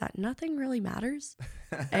that nothing really matters.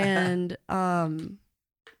 And getting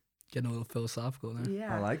a little philosophical there.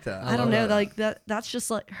 yeah, I like that. I don't know, like that's just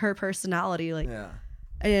like her personality, like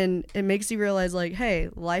and it makes you realize like, hey,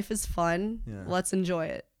 life is fun. Let's enjoy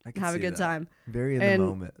it. Have a good time. Very in the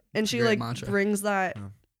moment. And she Great like mantra. brings that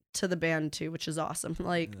to the band too, which is awesome.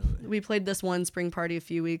 Like we played this one spring party a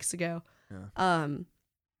few weeks ago.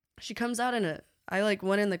 She comes out in I like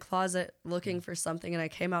went in the closet looking for something, and I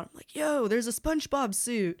came out, I'm like, yo, there's a SpongeBob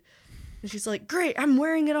suit. And she's like, great, I'm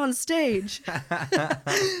wearing it on stage.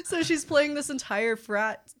 So she's playing this entire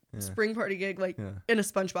frat spring party gig like in a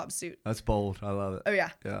SpongeBob suit. That's bold. I love it. Oh yeah.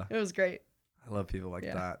 Yeah. It was great. I love people like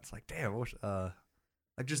that. It's like, damn, I wish,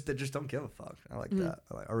 like they just don't give a fuck. I like that.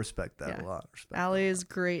 I respect that a lot. Allie is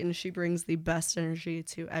great, and she brings the best energy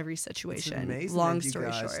to every situation. It's amazing Long that story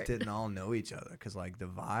you guys short. didn't all know each other, because like the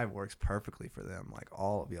vibe works perfectly for them. Like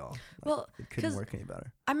all of y'all. Like, well, it couldn't work any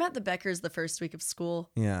better. I met the Beckers the first week of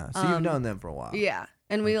school. Yeah. So you've known them for a while. Yeah,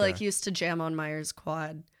 and we like used to jam on Myers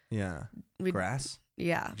Quad. Yeah. Grass.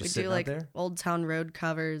 Yeah, we do like Old Town Road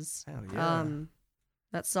covers. Hell yeah.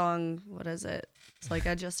 That song, what is it? It's like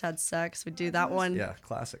I Just Had Sex. We do that one. Yeah,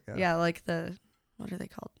 classic. Yeah, like the, what are they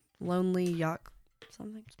called? Lonely Yuck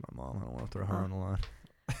something. It's my mom. I don't want to throw her on the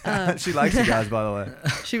line. She likes you guys, by the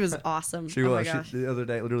way. She was awesome. She was. The other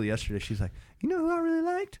day, literally yesterday, she's like, you know who I really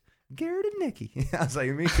liked? Garrett and Nikki. I was like,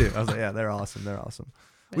 me too. I was like, yeah, they're awesome. They're awesome.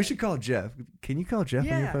 We should call Jeff. Can you call Jeff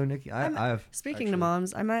on your phone, Nikki? Speaking to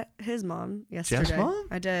moms, I met his mom yesterday. Jeff's mom?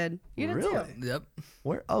 I did. You did really? too. Yep.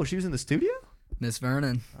 Where? Oh, she was in the studio? Miss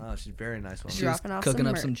Vernon. Oh, she's a very nice one. She was Dropping off cooking some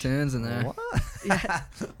up some merch. tunes in there. What? Yeah.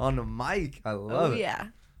 On the mic. I love it. Yeah.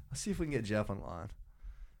 Let's see if we can get Jeff online.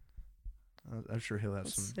 I'm sure he'll have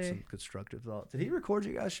some constructive thoughts. Did he record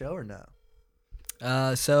you guys' show or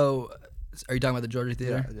no? So, are you talking about the Georgia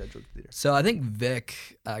Theater? Yeah, Georgia Theater. So I think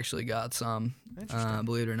Vic actually got some.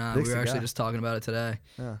 Believe it or not, Vic's we were the actually guy. just talking about it today.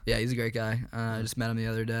 Yeah, he's a great guy. I just met him the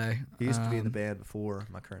other day. He used to be in the band before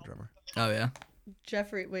my current drummer. Oh yeah.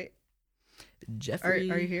 Jeffrey, wait. Jeffrey,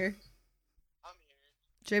 Are you here? I'm here.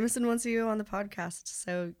 Jameson wants you on the podcast,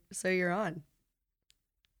 so you're on.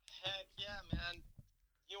 Heck yeah, man.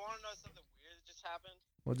 You want to know something weird that just happened?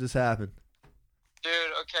 What just happened? Dude,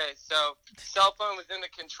 okay, so cell phone was in the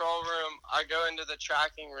control room. I go into the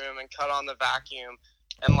tracking room and cut on the vacuum.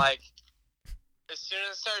 And, like, as soon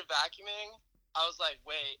as I started vacuuming, I was like,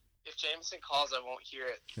 wait, if Jameson calls, I won't hear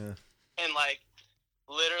it. Yeah. And, like,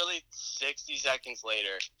 literally 60 seconds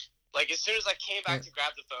later, like, as soon as I came back to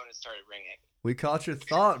grab the phone, it started ringing. We caught your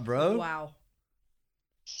thought, bro. Wow.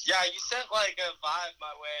 Yeah, you sent, like, a vibe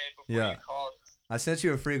my way before you called. I sent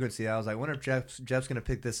you a frequency. I was like, wonder if Jeff's going to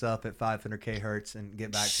pick this up at 500 kHz and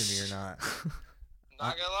get back to me or not.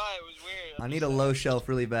 Not gonna lie, it was weird. I need a low shelf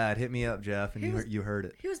really bad. Hit me up, Jeff, and you heard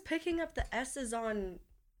it. He was picking up the S's on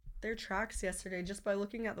their tracks yesterday just by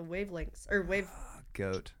looking at the wavelengths or wave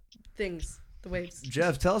Goat. things, the waves.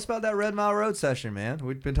 Jeff, tell us about that Red Mile Road session, man.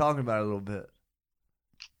 We've been talking about it a little bit.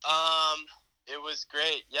 It was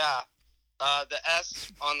great. Yeah. The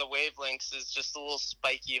S on the wavelengths is just a little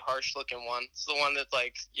spiky, harsh-looking one. It's the one that,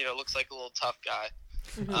 like, you know, looks like a little tough guy.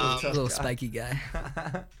 little spiky guy.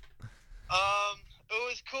 It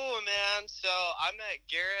was cool, man. So I met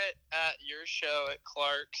Garrett at your show at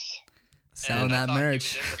Clark's. Selling that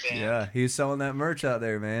merch. Yeah, he's selling that merch out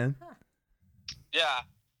there, man. Yeah.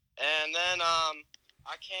 And then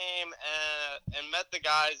I came and met the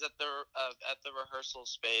guys at the rehearsal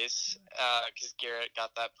space because Garrett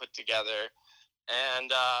got that put together.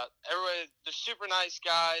 And everybody, they're super nice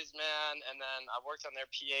guys, man. And then I worked on their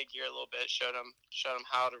PA gear a little bit, showed them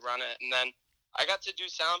how to run it, and then I got to do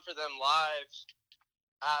sound for them live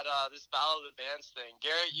at this Battle of the Bands thing.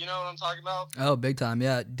 Garrett, you know what I'm talking about? Oh, big time,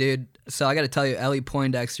 yeah, dude. So I got to tell you, Ellie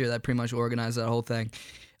Poindexter, that pretty much organized that whole thing.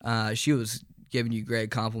 She was giving you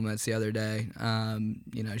great compliments the other day.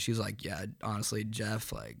 You know, she was like, "Yeah, honestly,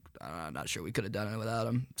 Jeff, like, I'm not sure we could have done it without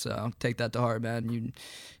him." So take that to heart, man.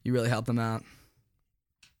 You really helped them out.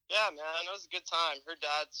 Yeah, man, it was a good time. Her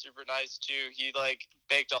dad's super nice too. He like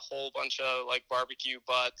baked a whole bunch of like barbecue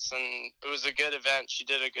butts, and it was a good event. She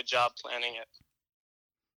did a good job planning it.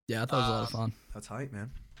 Yeah, I thought it was a lot of fun. That's hype,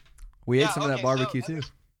 man. We ate some of that barbecue too.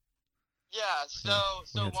 Yeah, so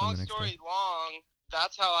long story long,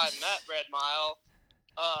 that's how I met Red Mile.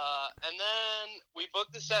 And then we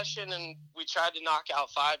booked the session, and we tried to knock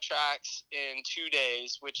out 5 tracks in 2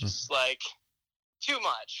 days, which is like too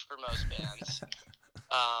much for most bands.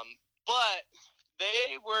 But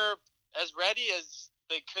they were as ready as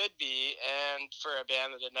they could be, and for a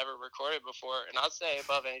band that had never recorded before. And I'd say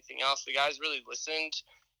above anything else, the guys really listened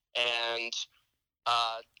and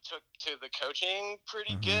took to the coaching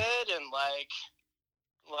pretty good. And like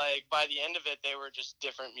by the end of it, they were just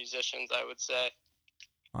different musicians, I would say.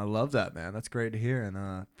 I love that, man. That's great to hear,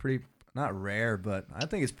 and pretty not rare, but I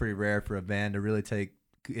think it's pretty rare for a band to really take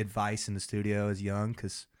advice in the studio as young,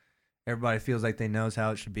 because everybody feels like they knows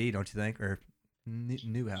how it should be, don't you think? Or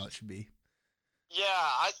knew how it should be. Yeah,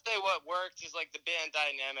 I say what worked is like the band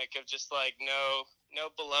dynamic of just like no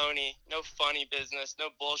baloney, no funny business, no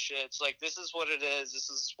bullshit. It's like, this is what it is. This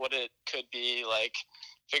is what it could be, like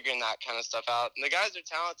figuring that kind of stuff out. And the guys are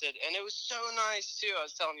talented, and it was so nice too. I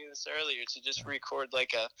was telling you this earlier, to just record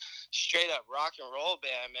like a straight up rock and roll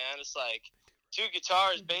band, man. It's like 2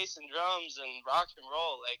 guitars, bass and drums, and rock and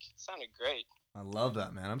roll. Like, it sounded great. I love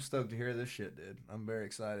that, man. I'm stoked to hear this shit, dude. I'm very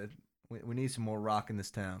excited. We need some more rock in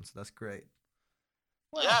this town, so that's great.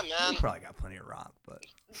 Well, yeah, man. We probably got plenty of rock, but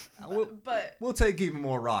we'll take even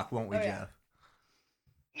more rock, won't we, Jeff?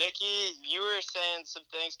 Nikki, you were saying some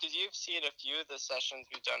things, because you've seen a few of the sessions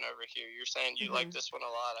we've done over here. You're saying you like this one a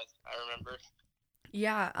lot, I remember.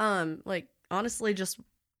 Yeah, like, honestly, just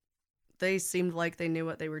they seemed like they knew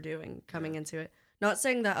what they were doing coming into it. Not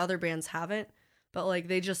saying that other bands haven't, but like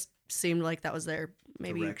they just seemed like that was their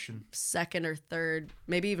maybe direction. Second or third,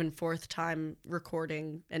 maybe even 4th time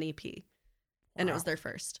recording an EP. And it was their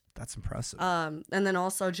first. That's impressive. And then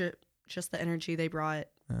also just the energy they brought.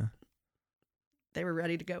 Yeah. They were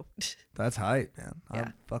ready to go. That's hype, man. Yeah.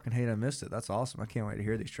 I fucking hate I missed it. That's awesome. I can't wait to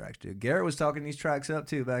hear these tracks, dude. Garrett was talking these tracks up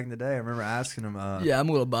too back in the day. I remember asking him. Yeah, I'm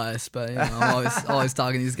a little biased, but you know, I'm always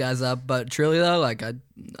talking these guys up. But truly though, like I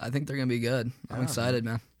think they're gonna be good. I'm excited,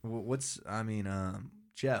 man.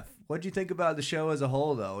 Jeff, what'd you think about the show as a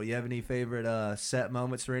whole, though? Do you have any favorite set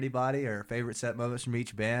moments for anybody, or favorite set moments from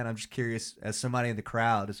each band? I'm just curious, as somebody in the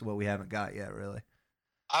crowd, is what we haven't got yet, really.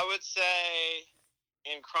 I would say,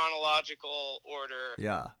 in chronological order,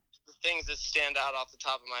 the things that stand out off the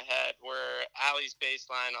top of my head were Allie's bass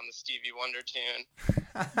line on the Stevie Wonder tune.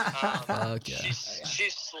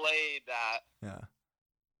 She slayed that. Yeah.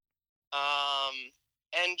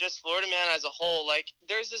 And just Florida Man as a whole, like,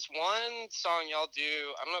 there's this one song y'all do,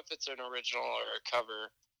 I don't know if it's an original or a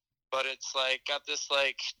cover, but it's like got this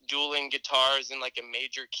like dueling guitars in like a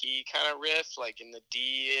major key kind of riff, like in the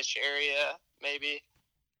D-ish area, maybe.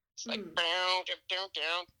 It's like down, down,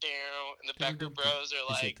 down, down, and the Becker Bros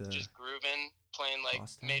are like just grooving, playing like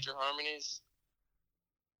major harmonies.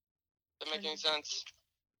 Does that make any sense?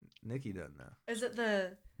 Nikki doesn't know. Is it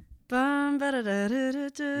the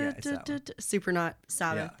Super Not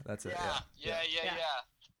Sabbath? Yeah, that's it. Yeah.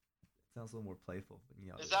 Sounds a little more playful than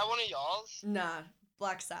y'all. Is that one of y'all's? Nah,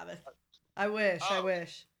 Black Sabbath. I wish.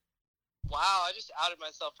 Wow, I just outed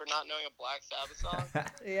myself for not knowing a Black Sabbath song.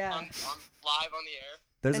 Yeah. On live on the air.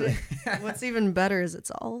 What's even better is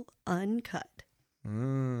it's all uncut.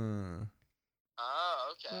 Oh,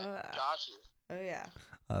 okay. Got you. Oh, yeah.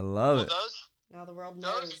 I love it. Now the world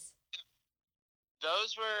knows.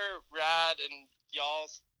 Those were rad, and y'all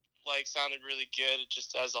like sounded really good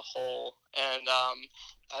just as a whole. And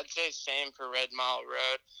I'd say same for Red Mile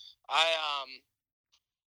Road. I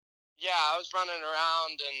was running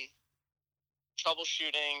around and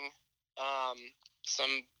troubleshooting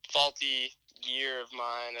some faulty gear of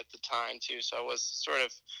mine at the time too, so I was sort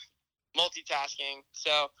of multitasking.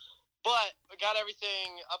 But I got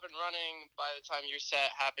everything up and running by the time your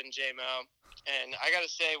set happened, JMO. And I got to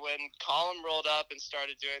say, when Colin rolled up and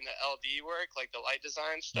started doing the LD work, like the light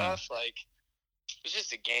design stuff, like, it was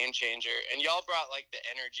just a game changer. And y'all brought, like, the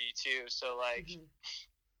energy, too. So, like,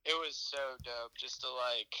 it was so dope just to,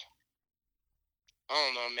 like, I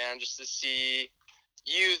don't know, man, just to see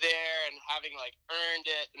you there and having like earned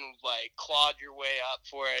it and like clawed your way up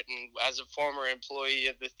for it, and as a former employee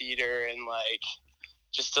of the theater, and like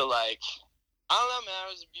just to like, I don't know, man,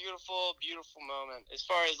 it was a beautiful, beautiful moment. As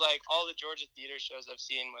far as like all the Georgia theater shows I've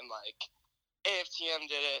seen, when like AFTM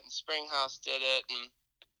did it and Springhouse did it, and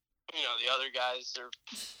you know the other guys or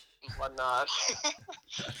whatnot.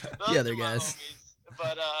 The other guys. Homies.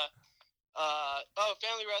 But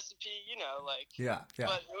Family Recipe, you know, like Yeah.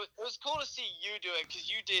 But it was cool to see you do it, because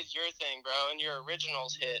you did your thing, bro, and your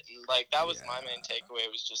originals hit, and like that was my main takeaway.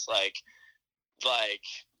 Was just like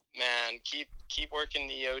man, keep working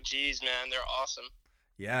the OGs, man. They're awesome.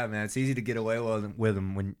 Yeah, man, it's easy to get away with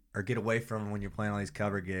them get away from them when you're playing all these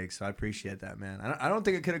cover gigs. So I appreciate that, man. I don't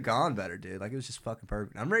think it could have gone better, dude. Like, it was just fucking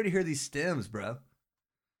perfect. I'm ready to hear these stems, bro.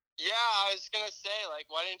 Yeah, I was gonna say, like,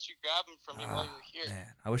 why didn't you grab them from me while you were here?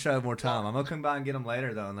 Man, I wish I had more time. I'm gonna come by and get them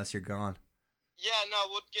later, though, unless you're gone. Yeah, no,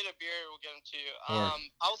 we'll get a beer. We'll get them to you.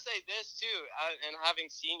 I'll say this too, and having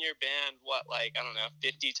seen your band, I don't know,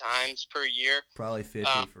 50 times per year. Probably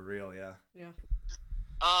 50 for real, yeah. Yeah.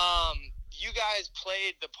 You guys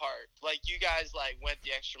played the part. Like, you guys went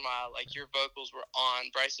the extra mile. Like, your vocals were on,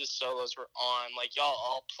 Bryce's solos were on. Like, y'all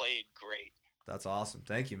all played great. That's awesome.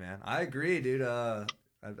 Thank you, man. I agree, dude. I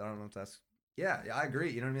don't know if that's. Yeah, I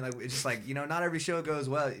agree. You know what I mean? Like, it's just like, not every show goes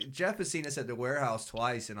well. Jeff has seen us at the Warehouse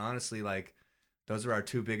twice, and honestly, like, those are our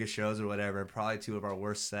two biggest shows or whatever, and probably two of our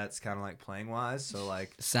worst sets, kind of like playing wise. So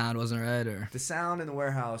like, the sound wasn't right, or the sound in the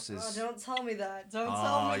Warehouse is. Oh, don't tell me that. Don't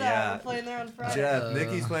tell me that. Yeah. We're playing there on Friday. Jeff,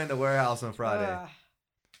 Nikki's playing the Warehouse on Friday.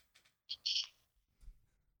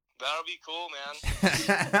 That'll be cool,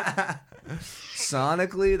 man.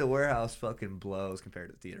 Sonically, the Warehouse fucking blows compared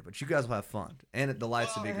to the theater, but you guys will have fun, and the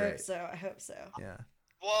lights will be great. I hope so. Yeah.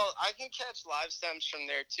 Well, I can catch live stems from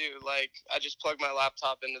there too. Like, I just plug my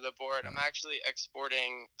laptop into the board. I'm actually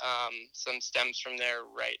exporting some stems from there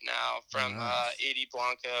right now from Adi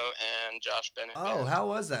Blanco and Josh Bennett. Oh, how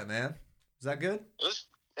was that, man? Was that good? It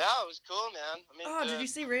was cool, man. I mean, did you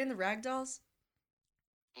see Ray and the Ragdolls?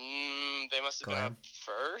 They must have been up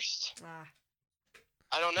first. Ah.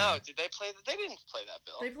 I don't know. Did they play? They didn't play that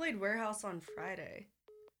bill. They played Warehouse on Friday.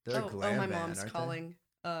 They're a glam my band, mom's aren't calling.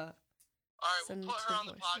 All right, Send we'll put to her on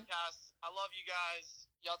the voice. podcast. I love you guys.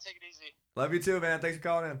 Y'all take it easy. Love you too, man. Thanks for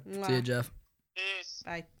calling in. see you, Jeff. Peace.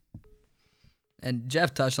 Bye. And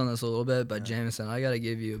Jeff touched on this a little bit, but Jameson, I gotta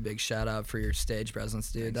give you a big shout out for your stage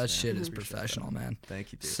presence, dude. Thanks, that man. shit is Appreciate professional, that. man.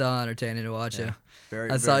 Thank you, dude. So entertaining to watch you. Very,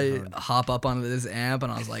 I saw very you fun. hop up onto this amp,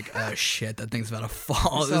 and I was like, "Oh shit, that thing's about to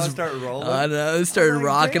fall." You saw it start rolling? I know. It started like,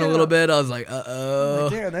 rocking a damn. little bit. I was like, "Uh-oh."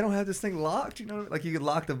 Damn, they don't have this thing locked, like you could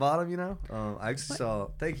lock the bottom, I actually saw.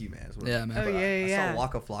 Thank you, man. Is what- Yeah, man. Oh, but yeah. I saw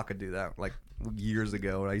Waka Flocka do that like years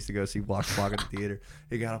ago when I used to go see Waka Flocka at the theater.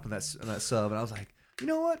 He got up in that sub, and I was like, you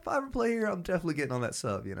know what? If I ever play here, I'm definitely getting on that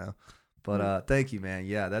sub, But thank you, man.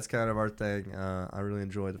 Yeah, that's kind of our thing. I really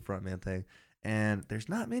enjoy the frontman thing. And there's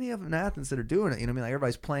not many of them in Athens that are doing it. You know what I mean? Like,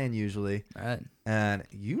 everybody's playing usually. Right. And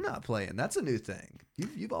you not playing. That's a new thing.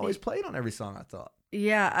 You've always played on every song, I thought.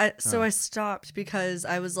 Yeah, I stopped because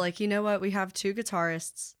I was like, you know what? We have two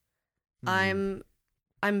guitarists. I'm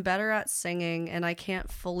better at singing, and I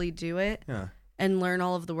can't fully do it and learn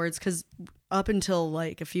all of the words. Because up until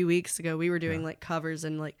like a few weeks ago, we were doing like covers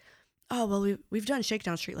and like, oh well, we've done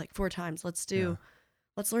Shakedown Street like 4 times.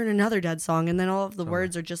 Let's learn another Dead song, and then all of the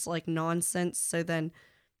words are just like nonsense. So then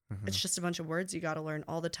it's just a bunch of words you got to learn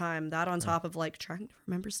all the time. That on top of like trying to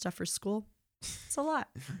remember stuff for school. It's a lot.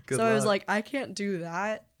 So I was like, I can't do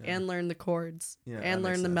that and learn the chords and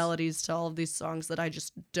learn the melodies to all of these songs that I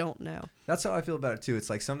just don't know. That's how I feel about it too. It's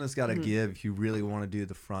like something that's got to give if you really want to do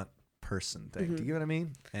the front person thing. Do you get what I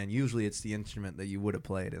mean? And usually it's the instrument that you would have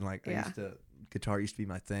played. And like guitar used to be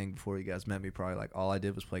my thing before you guys met me. Probably like all I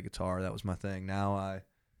did was play guitar. That was my thing. Now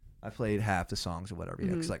I played half the songs or whatever.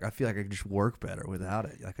 Because like I feel like I can just work better without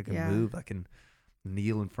it. Like I can move. I can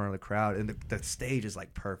kneel in front of the crowd, and the stage is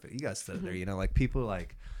like perfect. You guys stood there, like people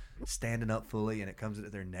like standing up fully, and it comes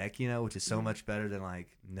into their neck, which is so much better than like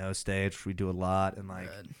no stage, which we do a lot, and like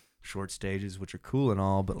short stages, which are cool and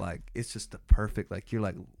all, but like it's just the perfect, like you're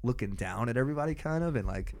like looking down at everybody kind of, and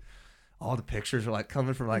like all the pictures are like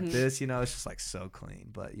coming from like this, it's just like so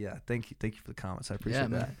clean. But yeah, thank you for the comments. I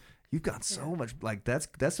appreciate that. You've got so much, like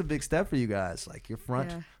that's a big step for you guys. Like your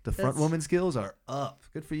front woman skills are up.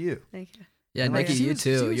 Good for you. Thank you. Yeah, And, like, Nikki, she you was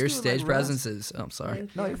too. doing, Your like, stage runs. presence is. Oh, I'm sorry.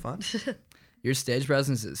 No, you're fine. Your stage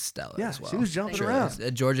presence is stellar Yeah, as well. she was jumping Truly. around.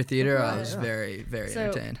 At Georgia Theater. I was Yeah. very, very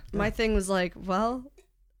entertained. My thing was like, well,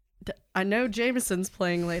 I know Jameson's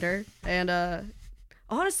playing later, and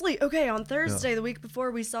honestly, okay, on Thursday, the week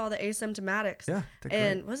before, we saw the Asymptomatics. Yeah,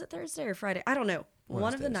 and was it Thursday or Friday? I don't know.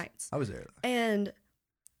 one of the nights. I was there. And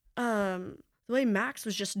the way Max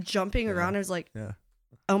was just jumping around, I was like,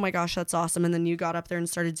 oh my gosh, that's awesome. And then you got up there and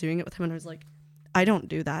started doing it with him, and I was like, I don't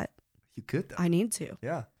do that. You could though. I need to.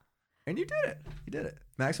 Yeah. And you did it. You did it.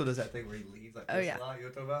 Maxwell does that thing where he leads like this yeah. a lot. You know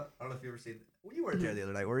what I'm talking about? I don't know if you ever seen it. Well, you weren't there the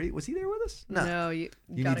other night. Was he there with us? No, you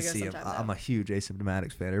need gotta to go see him. sometime. I'm a huge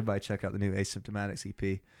Asymptomatics fan. Everybody check out the new Asymptomatics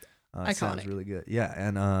EP. It sounds really good. Yeah,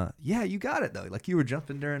 and you got it though. Like you were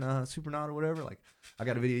jumping during Supernaut or whatever. Like I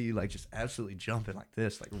got a video of you like just absolutely jumping like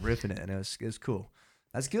this, like ripping it, and it was cool.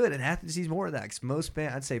 That's good. And Athens sees more of that. 'Cause most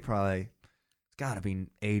bands, I'd say probably it's got to be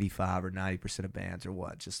 85 or 90% of bands or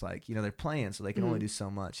what. Just like they're playing, so they can only do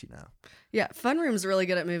so much. Yeah, Fun Room's really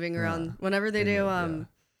good at moving around. Whenever they do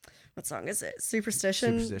what song is it?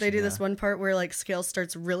 Superstition. They do this one part where like scale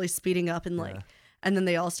starts really speeding up and like, and then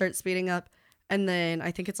they all start speeding up. And then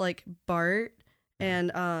I think it's like Bart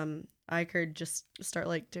and Iker just start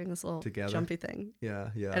like doing this little jumpy thing.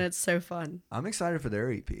 Yeah. And it's so fun. I'm excited for their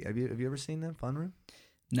EP. Have you ever seen them, Fun Room?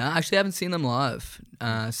 No, actually, I haven't seen them live.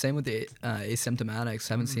 Same with the Asymptomatics.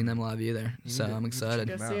 Haven't seen them live either. So I'm excited.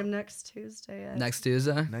 Go see them next Tuesday. Next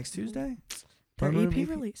Tuesday? Next Tuesday? Their EP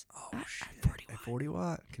release. Oh, shit. At 40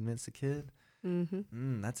 Watt. Convince the Kid.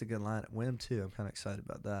 That's a good line. Wim, too. I'm kind of excited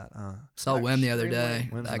about that. Saw Wim the other day.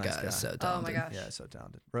 Wim's That a nice guy guy. is so talented. Oh, my gosh. Yeah, so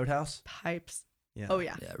talented. Roadhouse? Pipes. Yeah. Oh,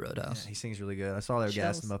 yeah. Yeah, Roadhouse. Yeah, he sings really good. I saw they were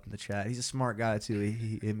gassing him up in the chat. He's a smart guy, too.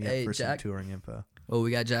 He hit me up for some touring info. Oh, we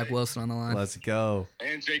got Jack Wilson on the line. Let's go.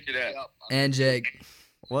 And Jake Cadet. And Jake.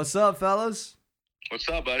 What's up, fellas? What's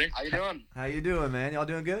up, buddy? How you doing? How you doing, man? Y'all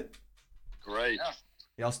doing good? Great. Yeah.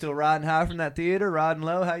 Y'all still riding high from that theater, riding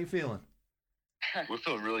low? How you feeling? We're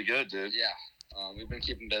feeling really good, dude. Yeah. We've been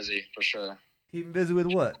keeping busy for sure. Keeping busy with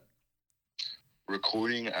what?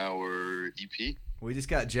 Recording our EP. We just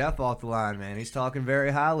got Jeff off the line, man. He's talking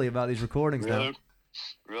very highly about these recordings now.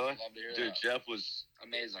 Really? Love to hear Dude, that. Jeff was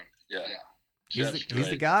Amazing. Yeah. He's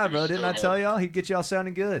the guy, bro. Didn't I tell y'all? He'd get y'all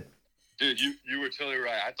sounding good. Dude, you were totally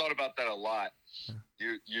right. I thought about that a lot.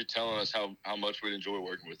 You telling us how much we'd enjoy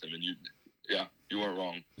working with him, and you weren't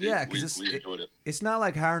wrong. Yeah, because we enjoyed it. It's not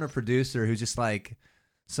like hiring a producer who's just like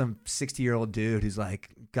some 60-year-old dude who's like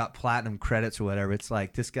got platinum credits or whatever. It's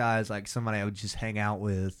like this guy's like somebody I would just hang out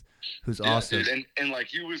with, who's awesome. Dude, and like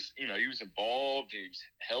he was involved, he was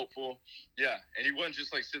helpful. Yeah, and he wasn't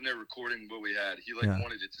just like sitting there recording what we had. He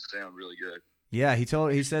wanted it to sound really good. Yeah,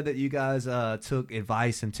 he said that you guys took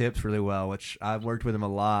advice and tips really well, which I've worked with him a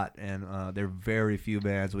lot, and there are very few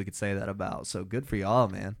bands we could say that about. So good for y'all,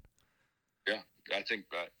 man. Yeah, I think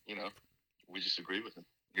we just agree with him.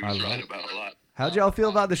 He was right about a lot. How'd y'all feel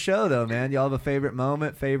about the show, though, man? Y'all have a favorite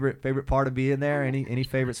moment, favorite part of being there? Any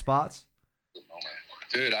favorite spots?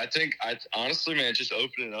 Dude, I honestly, man, just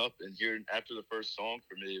opening up and hearing after the first song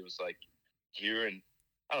for me, it was like hearing,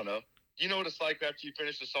 I don't know. You know what it's like after you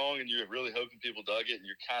finish the song and you're really hoping people dug it, and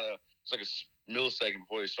you're kind of, it's like a millisecond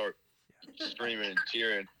before you start screaming and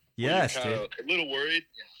cheering. Yes, you're kind of a little worried.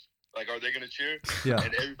 Like, are they going to cheer? Yeah.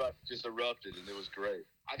 And everybody just erupted, and it was great.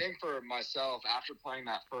 I think for myself, after playing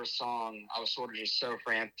that first song, I was sort of just so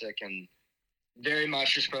frantic and very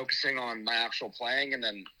much just focusing on my actual playing. And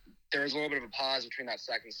then there was a little bit of a pause between that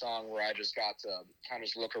second song where I just got to kind of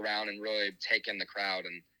just look around and really take in the crowd.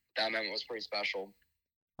 And that moment was pretty special.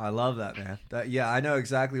 I love that, man. I know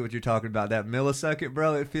exactly what you're talking about. That millisecond,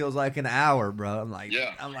 bro, it feels like an hour, bro. I'm like,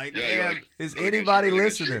 damn, is anybody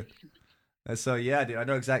listening? And so, yeah, dude, I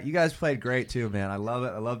know exactly. You guys played great too, man. I love it.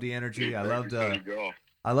 I love the energy. I love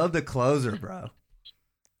the closer, bro.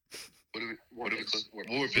 What are we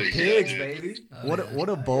War Pigs, Pigs, baby. What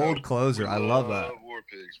a bold closer. I love that. War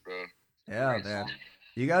Pigs, bro. Yeah, man.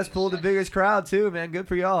 You guys pulled the biggest crowd too, man. Good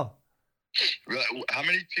for y'all. How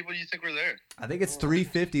many people do you think were there? I think it's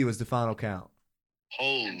 350 was the final count.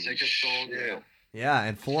 Holy shit. Yeah,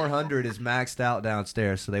 and 400 is maxed out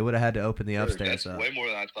downstairs, so they would have had to open the upstairs up. Way more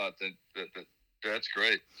than I thought. That's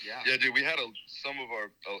great. Yeah, dude, we had a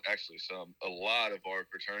lot of our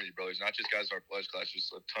fraternity brothers, not just guys in our pledge class,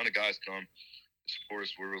 just a ton of guys come support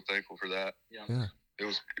us. We're real thankful for that. Yeah. It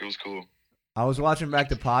was cool. I was watching back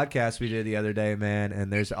the podcast we did the other day, man,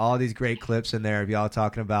 and there's all these great clips in there of y'all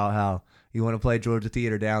talking about how you want to play Georgia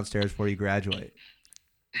Theater downstairs before you graduate.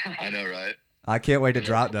 I know, right? I can't wait to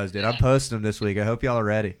drop those, dude. I'm posting them this week. I hope y'all are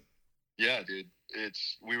ready. Yeah, dude.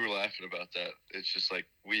 We were laughing about that. It's just like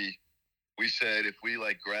we said if we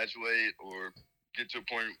like graduate or get to a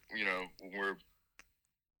point, when we're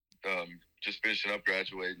just finishing up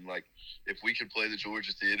graduating, like if we could play the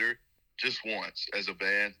Georgia Theater just once as a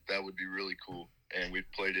band, that would be really cool. And we've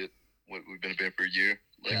played it. We've been a band for a year.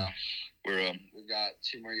 We've got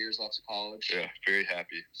 2 more years left of college. Yeah, very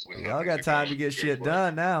happy. Y'all got time to get shit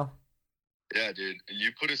done now. Yeah, dude. And you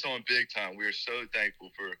put us on big time. We are so thankful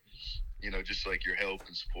for, just like your help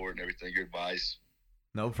and support and everything, your advice.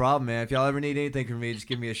 No problem, man. If y'all ever need anything from me, just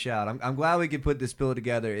give me a shout. I'm glad we could put this bill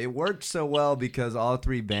together. It worked so well because all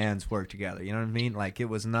 3 bands worked together. You know what I mean? Like, it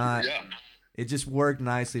was not. Yeah. It just worked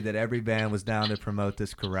nicely that every band was down to promote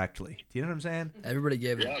this correctly. Do you know what I'm saying? Everybody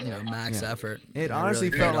gave it, max effort. It honestly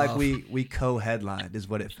really felt paid like off. we co-headlined is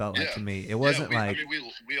what it felt like to me. It wasn't like. I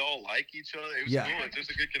mean, we all like each other. It was cool. It's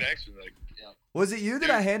just a good connection. Like, Was it you that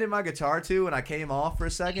I handed my guitar to when I came off for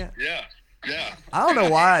a second? Yeah. I don't know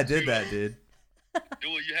why I did that, dude.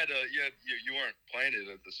 Well, you weren't playing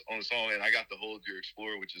it on the song, and I got to hold your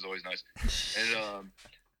Explorer, which is always nice. And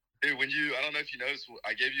dude, I don't know if you noticed,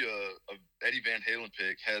 I gave you a Eddie Van Halen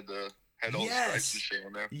pick, had all the stripes and shit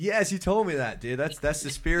on there. Yes, you told me that, dude. That's the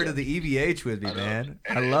spirit of the EVH with me, man.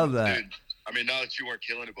 I love that. Dude, I mean, not that you weren't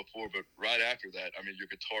killing it before, but right after that, I mean, your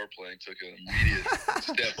guitar playing took an immediate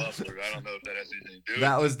step upward. I don't know if that has anything to do with it.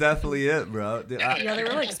 That was definitely it, bro. Dude, Yeah, there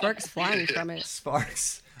were like sparks flying from it.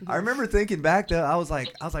 Sparks. I remember thinking back though, I was like,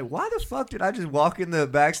 why the fuck did I just walk in the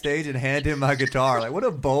backstage and hand him my guitar? Like, what a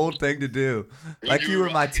bold thing to do. Like you were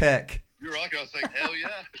my tech. You were rocking. I was like, hell yeah,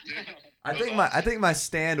 dude. I think my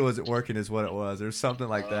stand wasn't working, is what it was, or something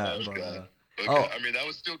like that. But, Okay. Oh. I mean, that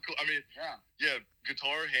was still cool. I mean, yeah,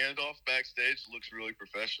 guitar handoff backstage looks really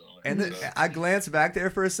professional. And then I glanced back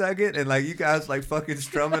there for a second, and like you guys like fucking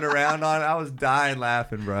strumming around on it. I was dying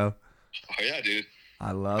laughing, bro. Oh yeah, dude.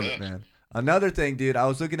 I love it, man. Another thing, dude, I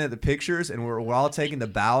was looking at the pictures, and we're all taking the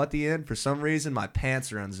bow at the end. For some reason, my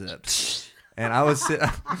pants are unzipped. And I was sitting.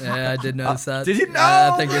 Yeah, I did notice that. Did you know?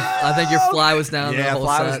 I think your fly was down. Yeah, the whole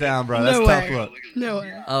fly set. was down, bro. That's No tough way. look. No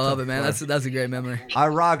way. I love it, man. That's a great memory. I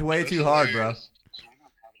rocked way too hard, bro.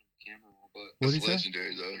 What'd you say?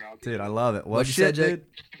 Legendary, though. Dude, I love it. What What'd you say, shit, Jake?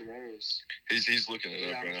 dude? He's looking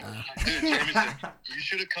it up right now. Dude, Jeremy said, you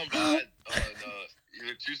should have come by on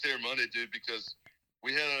either Tuesday or Monday, dude, because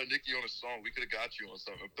we had Nikki on a song. We could have got you on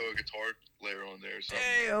something. Throw a guitar layer on there or something.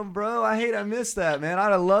 Damn, bro. I missed that, man.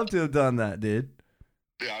 I'd have loved to have done that, dude.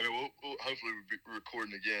 Yeah, I mean, we'll hopefully be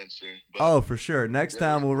recording again soon. But, Oh, for sure. Next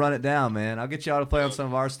time we'll run it down, man. I'll get y'all to play on some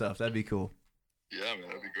of our stuff. That'd be cool. yeah, man,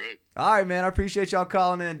 that'd be great. All right, man. I appreciate y'all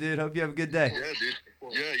calling in, dude. Hope you have a good day. Yeah, dude.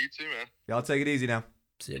 Yeah, you too, man. Y'all take it easy now.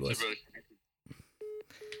 See you, You boys. too, buddy.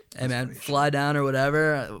 Hey, man, fly down or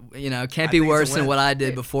whatever. Can't I be think it's a worse than win. what I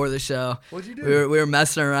did before the show. What'd you do? We were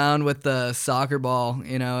messing around with the soccer ball,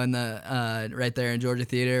 in the right there in Georgia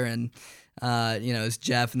Theater, and it's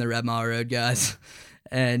Jeff and the Red Mile Road guys,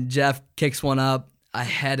 and Jeff kicks one up. I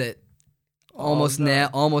had it, almost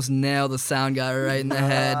nailed the sound guy right in the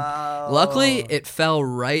head. Luckily, it fell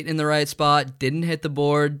right in the right spot. Didn't hit the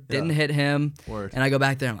board. Didn't hit him. Word. And I go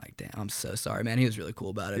back there. I'm like, damn, I'm so sorry, man. He was really cool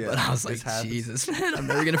about it, Yeah, but I was this like, happens. Jesus, man, I'm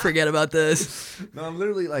never gonna forget about this. No, I'm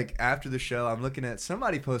literally like after the show, I'm looking at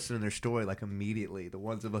somebody posted in their story like immediately the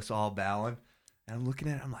ones of us all bowing, and I'm looking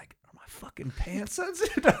at it. I'm like, are my fucking pants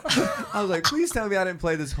unzipped? I was like, please tell me I didn't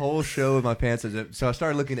play this whole show with my pants unzipped. So I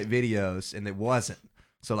started looking at videos, and it wasn't.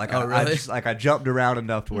 So like I jumped around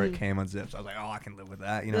enough to where it came unzipped. So I was like, oh, I can live with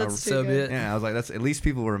that, you know. That's So too be good. it. Yeah, I was like, that's at least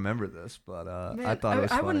people will remember this. But Man, I thought it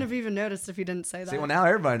was funny. I wouldn't have even noticed if you didn't say that. See, well, now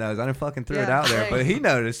everybody knows. I didn't fucking throw it Yeah, out there, but thanks. he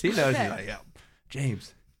noticed. He knows. He's Okay. like, yeah,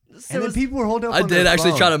 James. So And then was- people were holding up. I on did their actually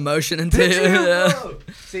phone. try to motion into Did it. you? Yeah. Whoa.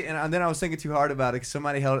 See, and then I was thinking too hard about it because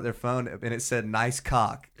somebody held up their phone and it said "nice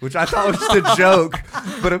cock," which I thought was just a joke.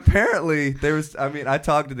 But apparently there was. I mean, I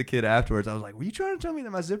talked to the kid afterwards. I was like, "Were you trying to tell me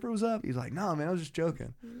that my zipper was up?" He's like, "No, man, I was just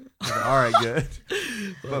joking." I was like, "All right, good."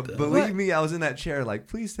 But believe me, I was in that chair. Like,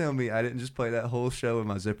 please tell me I didn't just play that whole show with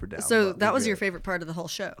my zipper down. So But that we was your good. favorite part of the whole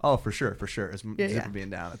show. Oh, for sure. It's Yeah, zipper yeah. being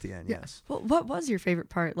down at the end. Yeah. Yes, Well, what was your favorite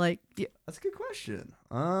part? Like, that's a good question.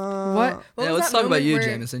 what? Yeah, was let's that talk about moment you, where-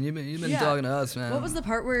 Jameson. You've been Yeah. talking to us, man. What was the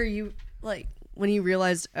part where you when you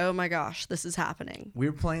realized, oh my gosh, this is happening? We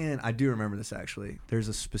were playing. I do remember this actually. There's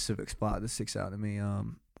a specific spot that sticks out to me.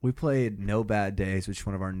 We played "No Bad Days," which is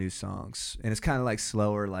one of our new songs, and it's kind of like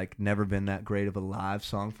slower, like never been that great of a live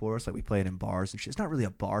song for us. Like we play it in bars and shit. It's not really a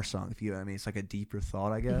bar song, if you know what I mean. It's like a deeper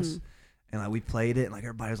thought, I guess. Mm-hmm. And like we played it, and like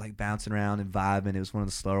everybody was like bouncing around and vibing. It was one of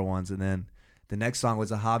the slower ones, and then the next song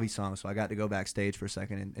was a hobby song, so I got to go backstage for a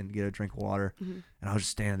second and get a drink of water. Mm-hmm. And I was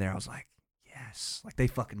just standing there. I was like, yes, like they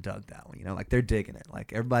fucking dug that one, you know, like they're digging it.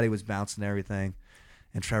 Like everybody was bouncing everything.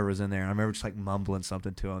 And Trevor was in there, and I remember just like mumbling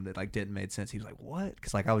something to him that like didn't make sense. He was like, "What?"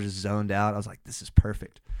 Because like I was just zoned out. I was like, "This is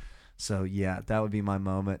perfect." So yeah, that would be my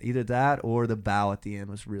moment. Either that or the bow at the end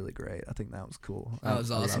was really great. I think that was cool. That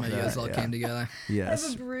was awesome. love You guys that, all yeah. came together.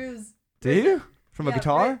 Yes. bruise. Do you from a Yeah,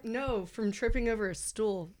 guitar? right- no, from tripping over a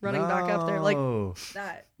stool, running back up there. Like No.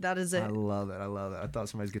 that is it. I love it. I love it. I thought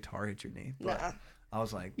somebody's guitar hit your knee. But, Nah. I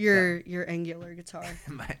was like, Your angular guitar.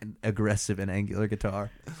 my aggressive and angular guitar.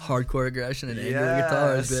 Hardcore aggression and angular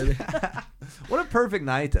guitars, baby. What a perfect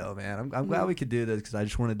night, though, man. I'm glad we could do this because I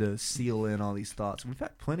just wanted to seal in all these thoughts. We've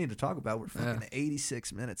had plenty to talk about. We're fucking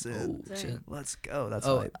 86 minutes in. Oh, shit. Let's go. That's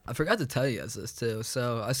I forgot to tell you guys this too.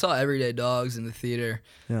 So I saw Everyday Dogs in the theater,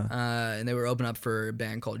 and they were opening up for a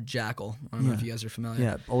band called Jackal. I don't know if you guys are familiar.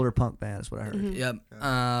 Yeah, older punk band is what I heard. Yep.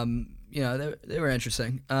 You know, they were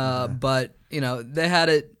interesting. But you know, they had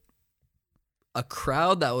a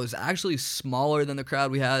crowd that was actually smaller than the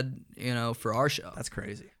crowd we had, you know, for our show. That's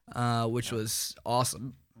crazy. Which was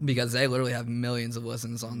awesome because they literally have millions of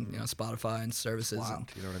listens on, you know, Spotify and services. Wow.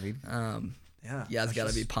 And, You know what I mean? yeah, you guys got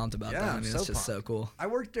to be pumped about that. I mean, it's just so cool. I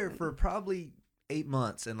worked there for probably 8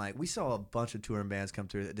 months, and like we saw a bunch of touring bands come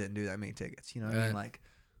through that didn't do that many tickets. You know what I mean? Like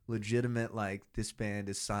legitimate, like this band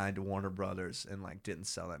is signed to Warner Brothers and like didn't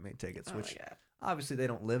sell that many tickets, which obviously they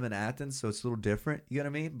don't live in Athens, so it's a little different. You know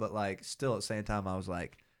what I mean? But like still at the same time, I was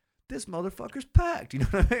like, this motherfucker's packed. You know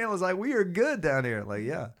what I mean? I was like, we are good down here. Like,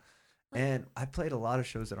 yeah. And I played a lot of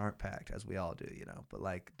shows that aren't packed, as we all do, you know. But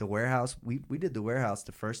like the Warehouse, we did the Warehouse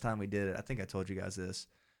the first time we did it. I think I told you guys this.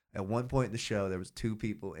 At one point in the show, there was 2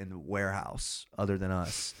 people in the Warehouse other than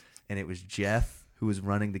us, and it was Jeff who was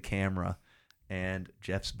running the camera and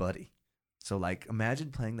Jeff's buddy. So like,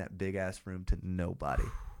 imagine playing that big ass room to nobody.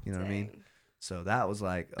 You know what I mean? So that was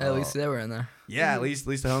like, At least they were in there. Yeah, at least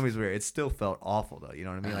the homies were. It still felt awful though. You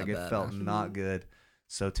know what I mean? Like it felt not good.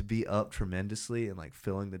 So to be up tremendously and like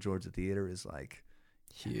filling the Georgia Theater is like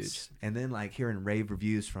huge. Yes. And then like hearing rave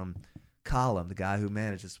reviews from Colin, the guy who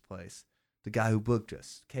manages the place, the guy who booked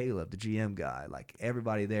us, Caleb, the GM guy, like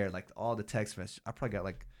everybody there, like all the text messages. I probably got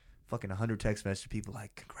like fucking 100 text messages. People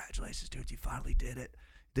like, congratulations, dude, you finally did it.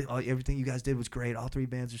 Everything you guys did was great. All 3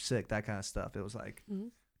 bands are sick. That kind of stuff. It was like.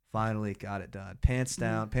 Finally got it done. Pants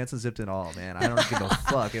down, pants unzipped and all, man. I don't give a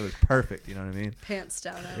fuck. It was perfect. You know what I mean? Pants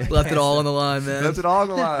down. Left it all on the line, man. Left it all on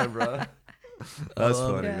the line, bro. That's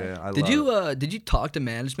funny, man. Did you talk to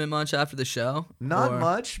management much after the show? Not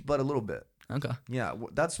much, but a little bit. Okay. Yeah,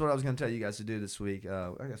 that's what I was gonna tell you guys to do this week.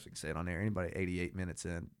 I guess we can say it on air. Anybody 88 minutes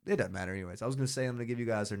in, it doesn't matter anyways. I was gonna say I'm gonna give you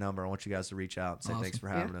guys their number. I want you guys to reach out and say thanks for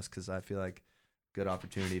having us because I feel like good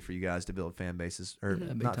opportunity for you guys to build fan bases or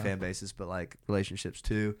not fan bases, but like relationships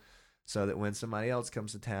too. So that when somebody else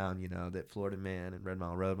comes to town, you know, that Florida Man and Red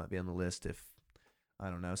Mile Road might be on the list if, I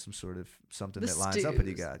don't know, something that lines up with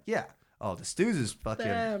you guys. Yeah. Oh, the Stews is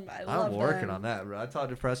fucking, I'm working on that, bro. I talked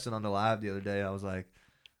to Preston on the live the other day. I was like,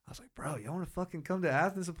 bro, you want to fucking come to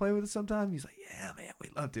Athens and play with us sometime? He's like, yeah, man,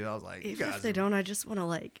 we'd love to. I was like, even if they don't, I just want to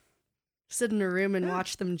like sit in a room and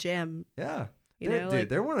watch them jam. Yeah. Dude, like,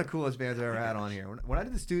 they're one of the coolest bands I've ever had on here. When I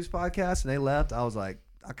did the Stews podcast and they left, I was like,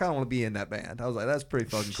 I kind of want to be in that band. I was like, that's pretty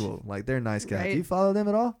fucking cool. Like, they're nice guys. Right. Do you follow them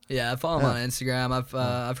at all? Yeah, I follow them on Instagram.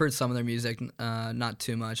 I've heard some of their music, not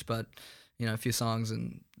too much, but you know, a few songs,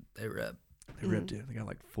 and they rip. They rip, dude. They got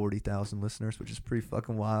like 40,000 listeners, which is pretty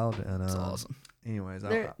fucking wild. And that's awesome. Anyways,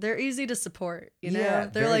 they're easy to support. You know, yeah,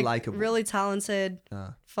 they're like likable. really talented,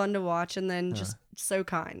 fun to watch, and then just so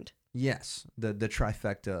kind. Yes, the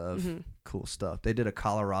trifecta of cool stuff. They did a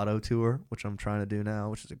Colorado tour, which I'm trying to do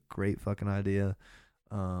now, which is a great fucking idea.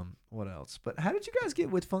 What else? But how did you guys get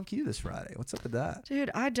with Funk You this Friday? What's up with that? Dude,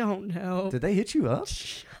 I don't know. Did they hit you up?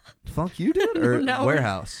 Funk You did? Or No,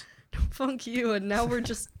 Warehouse? Funk You, and now we're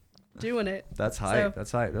just doing it. That's hype.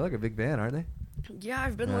 That's hype. They're like a big band, aren't they? Yeah,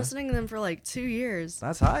 I've been listening to them for like 2 years.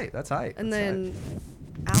 That's hype. And then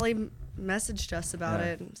Allie messaged us about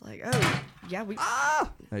it and was like, oh, yeah, we...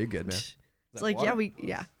 No, you're good, man. It's like,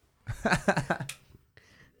 yeah.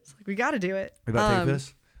 It's like, we got to do it. We about to take a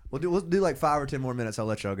piss? We'll do like 5 or 10 more minutes. I'll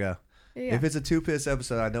let y'all go. Yeah. If it's a 2-piss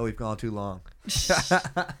episode, I know we've gone too long.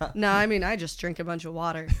 No, I mean, I just drink a bunch of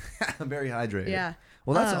water. I'm very hydrated. Yeah.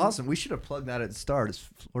 Well, that's awesome. We should have plugged that at the start. It's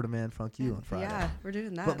Florida Man Funk You on Friday. Yeah, we're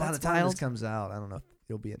doing that. But by that's the time wild. this comes out, I don't know if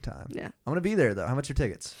you'll be in time. Yeah. I'm going to be there, though. How much are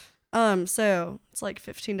tickets? So it's like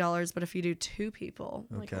 $15, but if you do 2 people,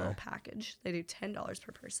 like a Okay. little package, they do $10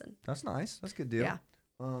 per person. That's nice. That's a good deal. Yeah.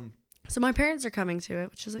 Um, So my parents are coming to it,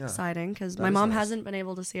 which is exciting because my is mom nice. hasn't been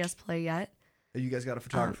able to see us play yet. you guys got a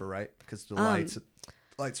photographer, right? Because the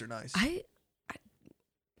lights are nice. I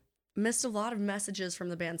missed a lot of messages from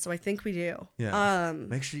the band, so I think we do. Yeah.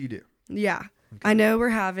 Make sure you do. Yeah. Okay. I know we're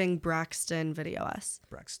having Braxton video us.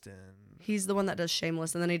 Braxton. He's the one that does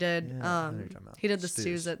Shameless, and then he did Yeah, I know what you're talking about. he did the Stews,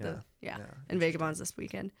 Stews at the yeah. in Vagabonds this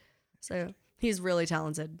weekend. So he's really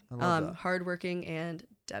talented, I love that. hardworking and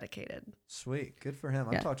dedicated. Sweet. Good for him.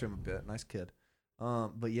 Yeah. I've talked to him a bit. Nice kid.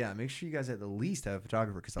 But yeah, make sure you guys at the least have a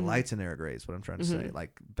photographer because the lights in there are great is what I'm trying to say.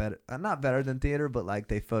 Like better, not better than theater, but like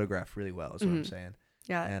they photograph really well is what I'm saying.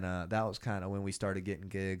 Yeah. And that was kind of when we started getting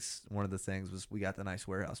gigs. One of the things was we got the nice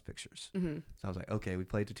warehouse pictures. Mm-hmm. So I was like, okay, we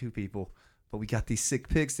played to 2 people, but we got these sick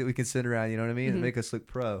pics that we can send around, you know what I mean? And make us look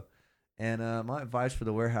pro. And my advice for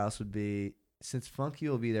the warehouse would be, since Funk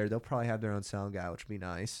You will be there, they'll probably have their own sound guy, which would be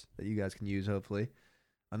nice, that you guys can use, hopefully.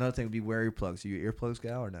 Another thing would be wear earplugs. Are you an earplugs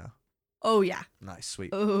gal or no? Oh, yeah. Nice,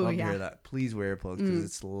 sweet. Oh, Love to yeah. hear that. Please wear earplugs because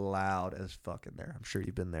it's loud as fuck in there. I'm sure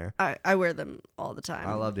you've been there. I wear them all the time.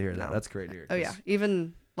 I love to hear that. No. That's great to hear. Oh, yeah.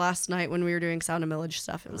 Even last night when we were doing Sound of Millage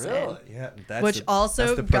stuff, it was Really? in. Yeah. Which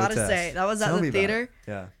also, the gotta protest. say, that was at Tell me the about theater. it.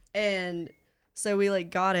 Yeah. And so we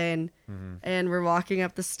like got in and we're walking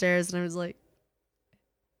up the stairs and I was like,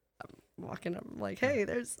 I'm walking up, I'm like, hey,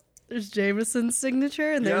 there's Jameson's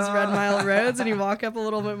signature and there's Red Mile Roads. And you walk up a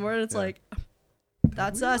little bit more and it's like,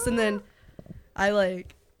 that's us. And then I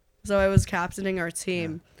was captaining our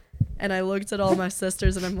team and I looked at all my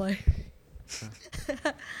sisters and I'm like,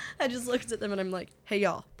 I just looked at them and I'm like, hey,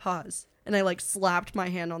 y'all, pause. And I like slapped my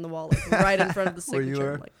hand on the wall like right in front of the Where you signature.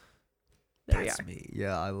 were? I'm like, there That's we are. me.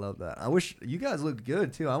 Yeah, I love that. I wish you guys looked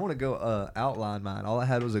good too. I want to go outline mine. All I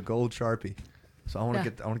had was a gold Sharpie. So I want to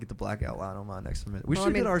get the black outline on mine next minute. We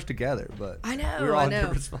should get ours together, but I know, we were all I in know.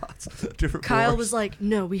 different spots, different Kyle floors. was like,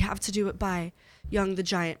 no, we have to do it by Young the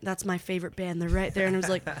Giant. That's my favorite band. They're right there. And I was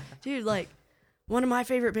like, dude, like, one of my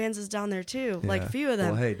favorite bands is down there too. Like, a few of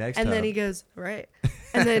them. Well, hey, next and time. then he goes, right.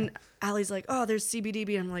 And then Allie's like, oh, there's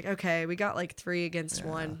CBDB. I'm like, okay, we got like 3 against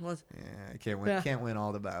 1. Let's... Yeah, you can't win. Yeah. Can't win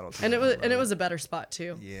all the battles. And it was a better spot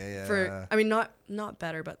too. Yeah. For I mean, not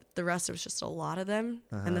better, but the rest it was just a lot of them.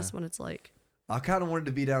 And this one, it's like. I kind of wanted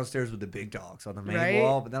to be downstairs with the big dogs on the main Right?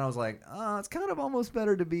 wall, but then I was like, it's kind of almost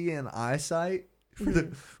better to be in eyesight for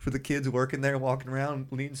the kids working there, walking around,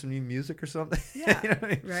 leading some new music or something. Yeah, you know what I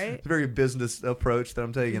mean? right? It's a very business approach that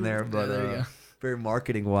I'm taking there, but there you go. very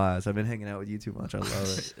marketing wise. I've been hanging out with you too much. I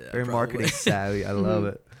love it. Yeah, very probably. marketing savvy. I love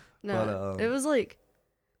it. No, But, it was like,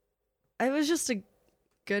 it was just a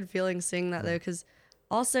good feeling seeing that though, because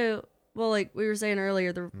also, well, like we were saying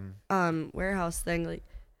earlier, the warehouse thing, like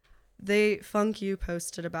Funk You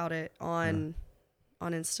posted about it on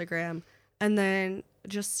Instagram, and then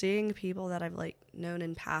just seeing people that I've like known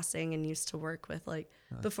in passing and used to work with, like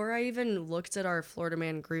before I even looked at our Florida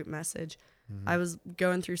Man group message, I was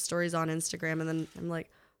going through stories on Instagram, and then I'm like,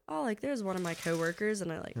 oh, like there's one of my coworkers,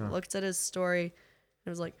 and I like looked at his story, and it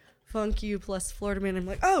was like Funk You plus Florida Man. I'm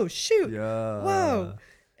like, oh shoot, Yeah. whoa.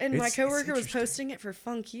 And my It's coworker was interesting. posting it for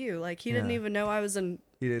Funk You. Like he didn't Yeah. even know I was in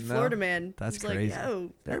You didn't Florida know? Man. That's He's crazy. Like, yo,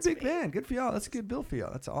 They're a that's big me. band. Good for y'all. That's a good bill for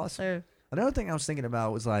y'all. That's awesome. So Another thing I was thinking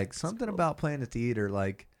about was like something cool. about playing the theater.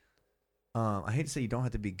 Like, I hate to say you don't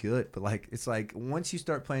have to be good, but like it's like once you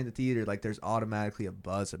start playing the theater, like there's automatically a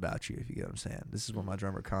buzz about you. If you get what I'm saying. This is what my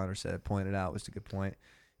drummer Connor pointed out was a good point.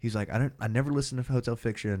 He's like, I never listened to Hotel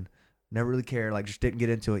Fiction, never really cared, like just didn't get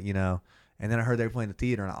into it, you know. And then I heard they were playing the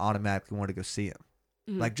theater, and I automatically wanted to go see them,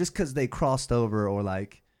 like just because they crossed over, or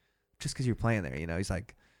like just because you're playing there, you know. He's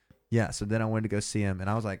like. Yeah, so then I wanted to go see him, and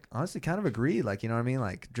I was like, honestly, kind of agreed. Like, you know what I mean?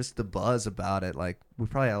 Like, just the buzz about it. Like, we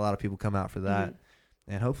probably had a lot of people come out for that,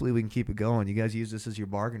 and hopefully we can keep it going. You guys use this as your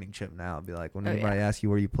bargaining chip now. Be like, when anybody asks you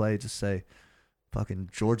where you play, just say,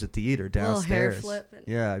 fucking Georgia Theater downstairs. little hair flip. And,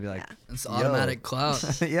 Yeah, I'd be like, It's automatic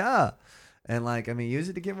clout. yeah. And like, I mean, use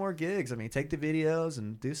it to get more gigs. I mean, take the videos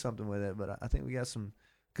and do something with it. But I think we got some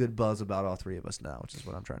good buzz about all 3 of us now, which is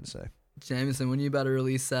what I'm trying to say. Jameson, when you about to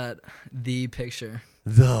release the picture?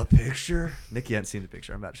 The picture? Nikki hadn't seen the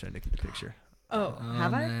picture. I'm about to show Nikki the picture. Oh,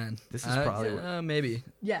 have I? Man. This is probably what- maybe.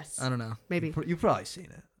 Yes. I don't know. Maybe. You've probably seen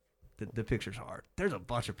it. The picture's hard. There's a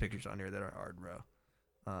bunch of pictures on here that are hard, bro.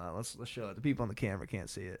 Let's show it. The people on the camera can't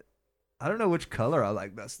see it. I don't know which color I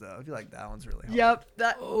like best though. I feel like that one's really hard. Yep.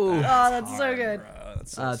 That. Oh, that's so hard, good. bro.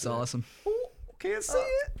 That's That's sick. awesome. Can't see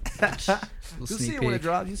it. Little You'll sneak see it when it peek.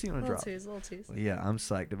 drops. You see it when it Little drops. tease, little tease. Well, yeah, I'm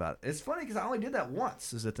psyched about it. It's funny because I only did that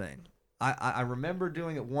once. Is the thing. I remember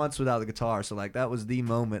doing it once without the guitar, so like that was the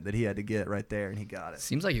moment that he had to get right there, and he got it.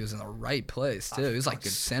 Seems like he was in the right place too. He was like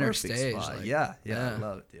Fucking center perfect stage. spot. Like, yeah, I yeah.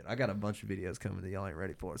 love it, dude. I got a bunch of videos coming that y'all ain't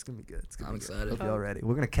ready for. It's gonna be good. It's gonna I'm be good. excited. Hope y'all ready.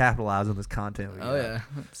 We're gonna capitalize on this content. We Oh got. yeah,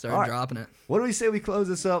 start All right. dropping it. What do we say we close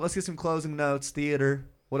this up? Let's get some closing notes. Theater.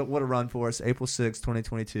 What a run for us. April 6th,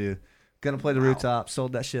 2022. Gonna play the rooftop.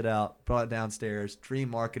 Sold that shit out. Brought it downstairs.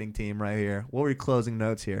 Dream marketing team right here. What were your closing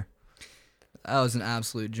notes here? That was an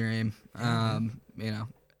absolute dream. You know,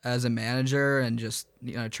 as a manager and just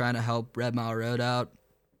trying to help Red Mile Road out,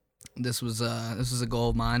 this was a goal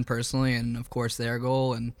of mine personally, and of course their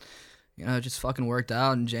goal, and it just fucking worked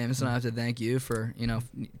out. And Jameson, I have to thank you for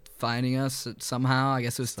finding us somehow. I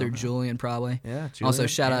guess it was through Julian probably. Yeah. Also,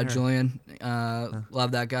 shout out Tanner. Julian.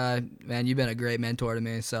 Love that guy, man. You've been a great mentor to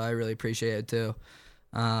me, so I really appreciate it too.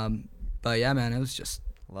 But yeah, man, it was just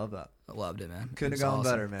Love that. I loved it, man. Couldn't It have was gone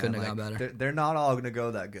awesome. better, man. Couldn't have Like, gone better. They're not all gonna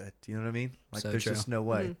go that good. Do you know what I mean? Like, So there's true. just no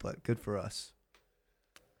way. But good for us.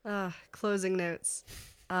 Closing notes.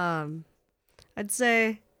 I'd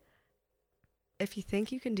say if you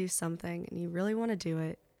think you can do something and you really want to do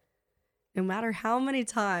it, no matter how many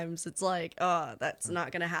times it's like, oh, that's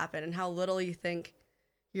not going to happen, and how little you think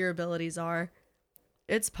your abilities are,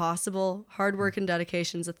 it's possible. Hard work and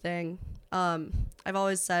dedication's a thing. I've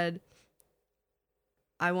always said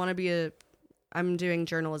I'm doing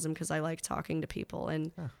journalism because I like talking to people,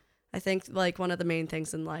 and I think like one of the main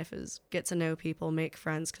things in life is get to know people, make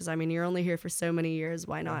friends, because I mean you're only here for so many years.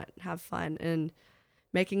 Why not have fun? And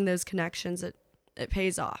making those connections, it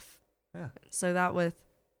pays off. Yeah. So that with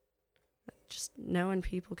just knowing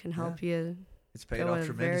people can help you. It's paid off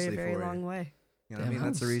tremendously very, very for long you. way. You know what I mean?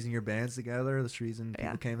 That's the reason your band's together. That's the reason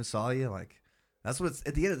people came and saw you. Like, that's what it's,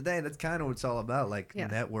 at the end of the day, that's kind of what it's all about. Like,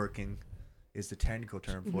 networking is the technical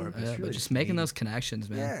term for it. But Yeah, really but just making those connections,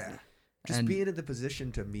 man. Yeah. Just being in the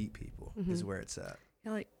position to meet people is where it's at.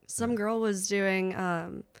 Yeah, like some girl was doing,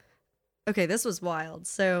 okay, this was wild.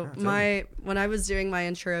 So when I was doing my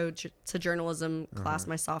intro to journalism class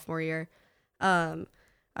my sophomore year,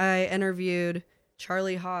 I interviewed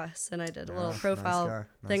Charlie Haas, and I did a little profile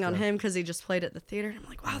thing on him because he just played at the theater. And I'm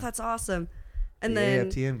like, wow, that's awesome. And the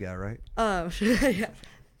then AFTM guy, right? Yeah.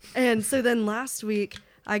 And so then last week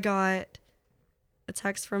I got a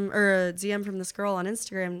text from, or a DM from this girl on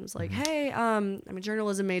Instagram. It was like, hey, I'm a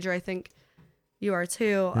journalism major. I think you are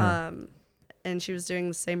too. And she was doing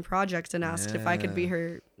the same project and asked if I could be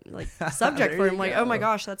her like subject for it. I'm like, oh my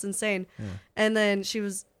gosh, that's insane. Yeah. And then she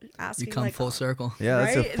was asking, you come like, full circle. Yeah,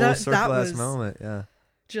 right? that's a full circle ass moment. Yeah.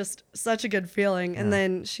 Just such a good feeling. And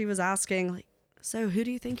then she was asking, like, so who do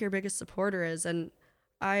you think your biggest supporter is? And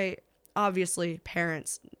I obviously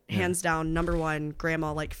parents, hands down, number one,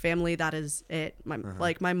 grandma, like family, that is it. My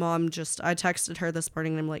like my mom, just I texted her this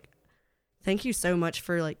morning and I'm like, thank you so much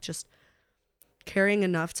for like just caring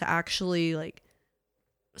enough to actually like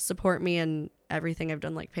support me in everything I've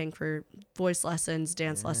done, like paying for voice lessons,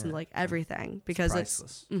 dance lessons, like everything, because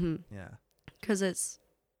it's because it's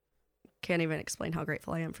can't even explain how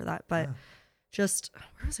grateful I am for that. But just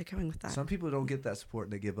where was I going with that? Some people don't get that support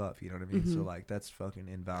and they give up. You know what I mean? So like that's fucking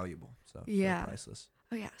invaluable. So priceless.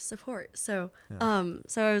 Oh yeah, support. So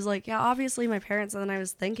so I was like, yeah, obviously my parents, and then I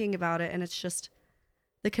was thinking about it, and it's just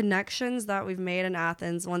the connections that we've made in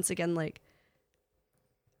Athens. Once again, like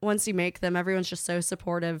once you make them, everyone's just so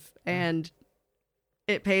supportive, and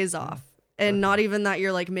it pays off. And not even that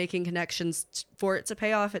you're like making connections for it to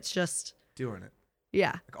pay off. It's just doing it.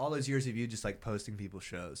 Yeah. Like all those years of you just like posting people's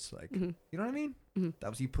shows, like you know what I mean? That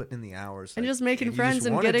was you putting in the hours and like, just making friends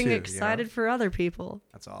and getting excited for other people.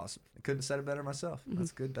 That's awesome. I couldn't have said it better myself.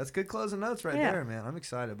 That's good. That's good closing notes right there, man. I'm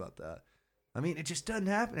excited about that. I mean, it just doesn't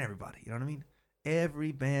happen to everybody. You know what I mean?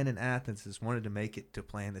 Every band in Athens has wanted to make it to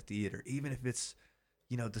play in the theater, even if it's,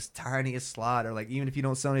 you know, this tiniest slot, or like even if you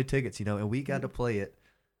don't sell any tickets, you know, and we got to play it.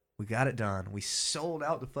 We got it done. We sold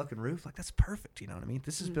out the fucking roof. Like, that's perfect. You know what I mean?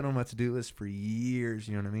 This has been on my to-do list for years.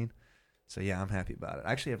 You know what I mean? So, yeah, I'm happy about it.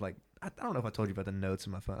 I actually have, like, I don't know if I told you about the notes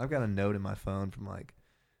in my phone. I've got a note in my phone from, like,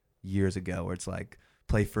 years ago where it's, like,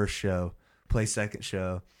 play first show, play second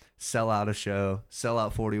show, sell out a show, sell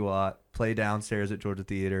out 40 Watt, play downstairs at Georgia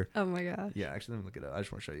Theater. Oh, my gosh. Yeah, actually, let me look it up. I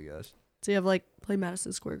just want to show you guys. So you have, like, play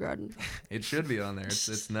Madison Square Garden. It should be on there.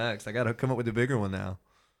 It's next. I got to come up with a bigger one now.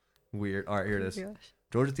 Weird. All right, here it is. Gosh.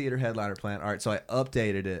 Georgia Theater headliner plan. All right, so I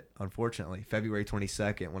updated it, unfortunately, February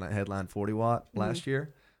 22nd when I headlined 40 Watt last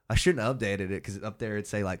year. I shouldn't have updated it because up there it'd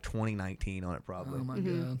say like 2019 on it probably. Oh, my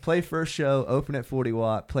God. Play first show, open at 40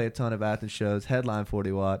 Watt, play a ton of Athens shows, headline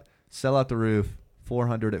 40 Watt, sell out the roof,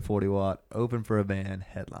 400 at 40 Watt, open for a band,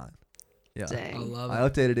 headline. Yeah. Dang. I love it. I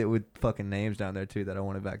updated it with fucking names down there too that I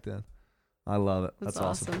wanted back then. I love it. That's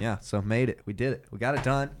awesome. Yeah, so made it. We did it. We got it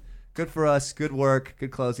done. Good for us. Good work.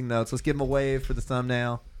 Good closing notes. Let's give them a wave for the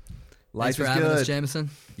thumbnail. Life Thanks for is having good. us, Jameson.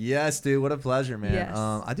 Yes, dude. What a pleasure, man. Yes.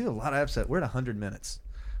 I do a lot of episodes. We're at 100 minutes.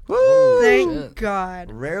 Woo! Thank God.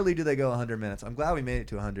 Rarely do they go 100 minutes. I'm glad we made it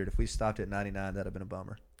to 100. If we stopped at 99, that'd have been a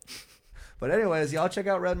bummer. But anyways, y'all check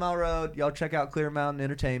out Red Mile Road. Y'all check out Clear Mountain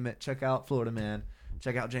Entertainment. Check out Florida Man.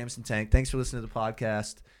 Check out Jameson Tank. Thanks for listening to the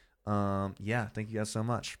podcast. Yeah, thank you guys so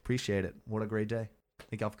much. Appreciate it. What a great day.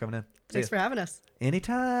 Thank y'all for coming in. Thanks for having us.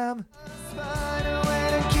 Anytime.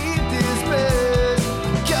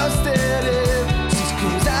 Just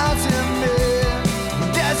out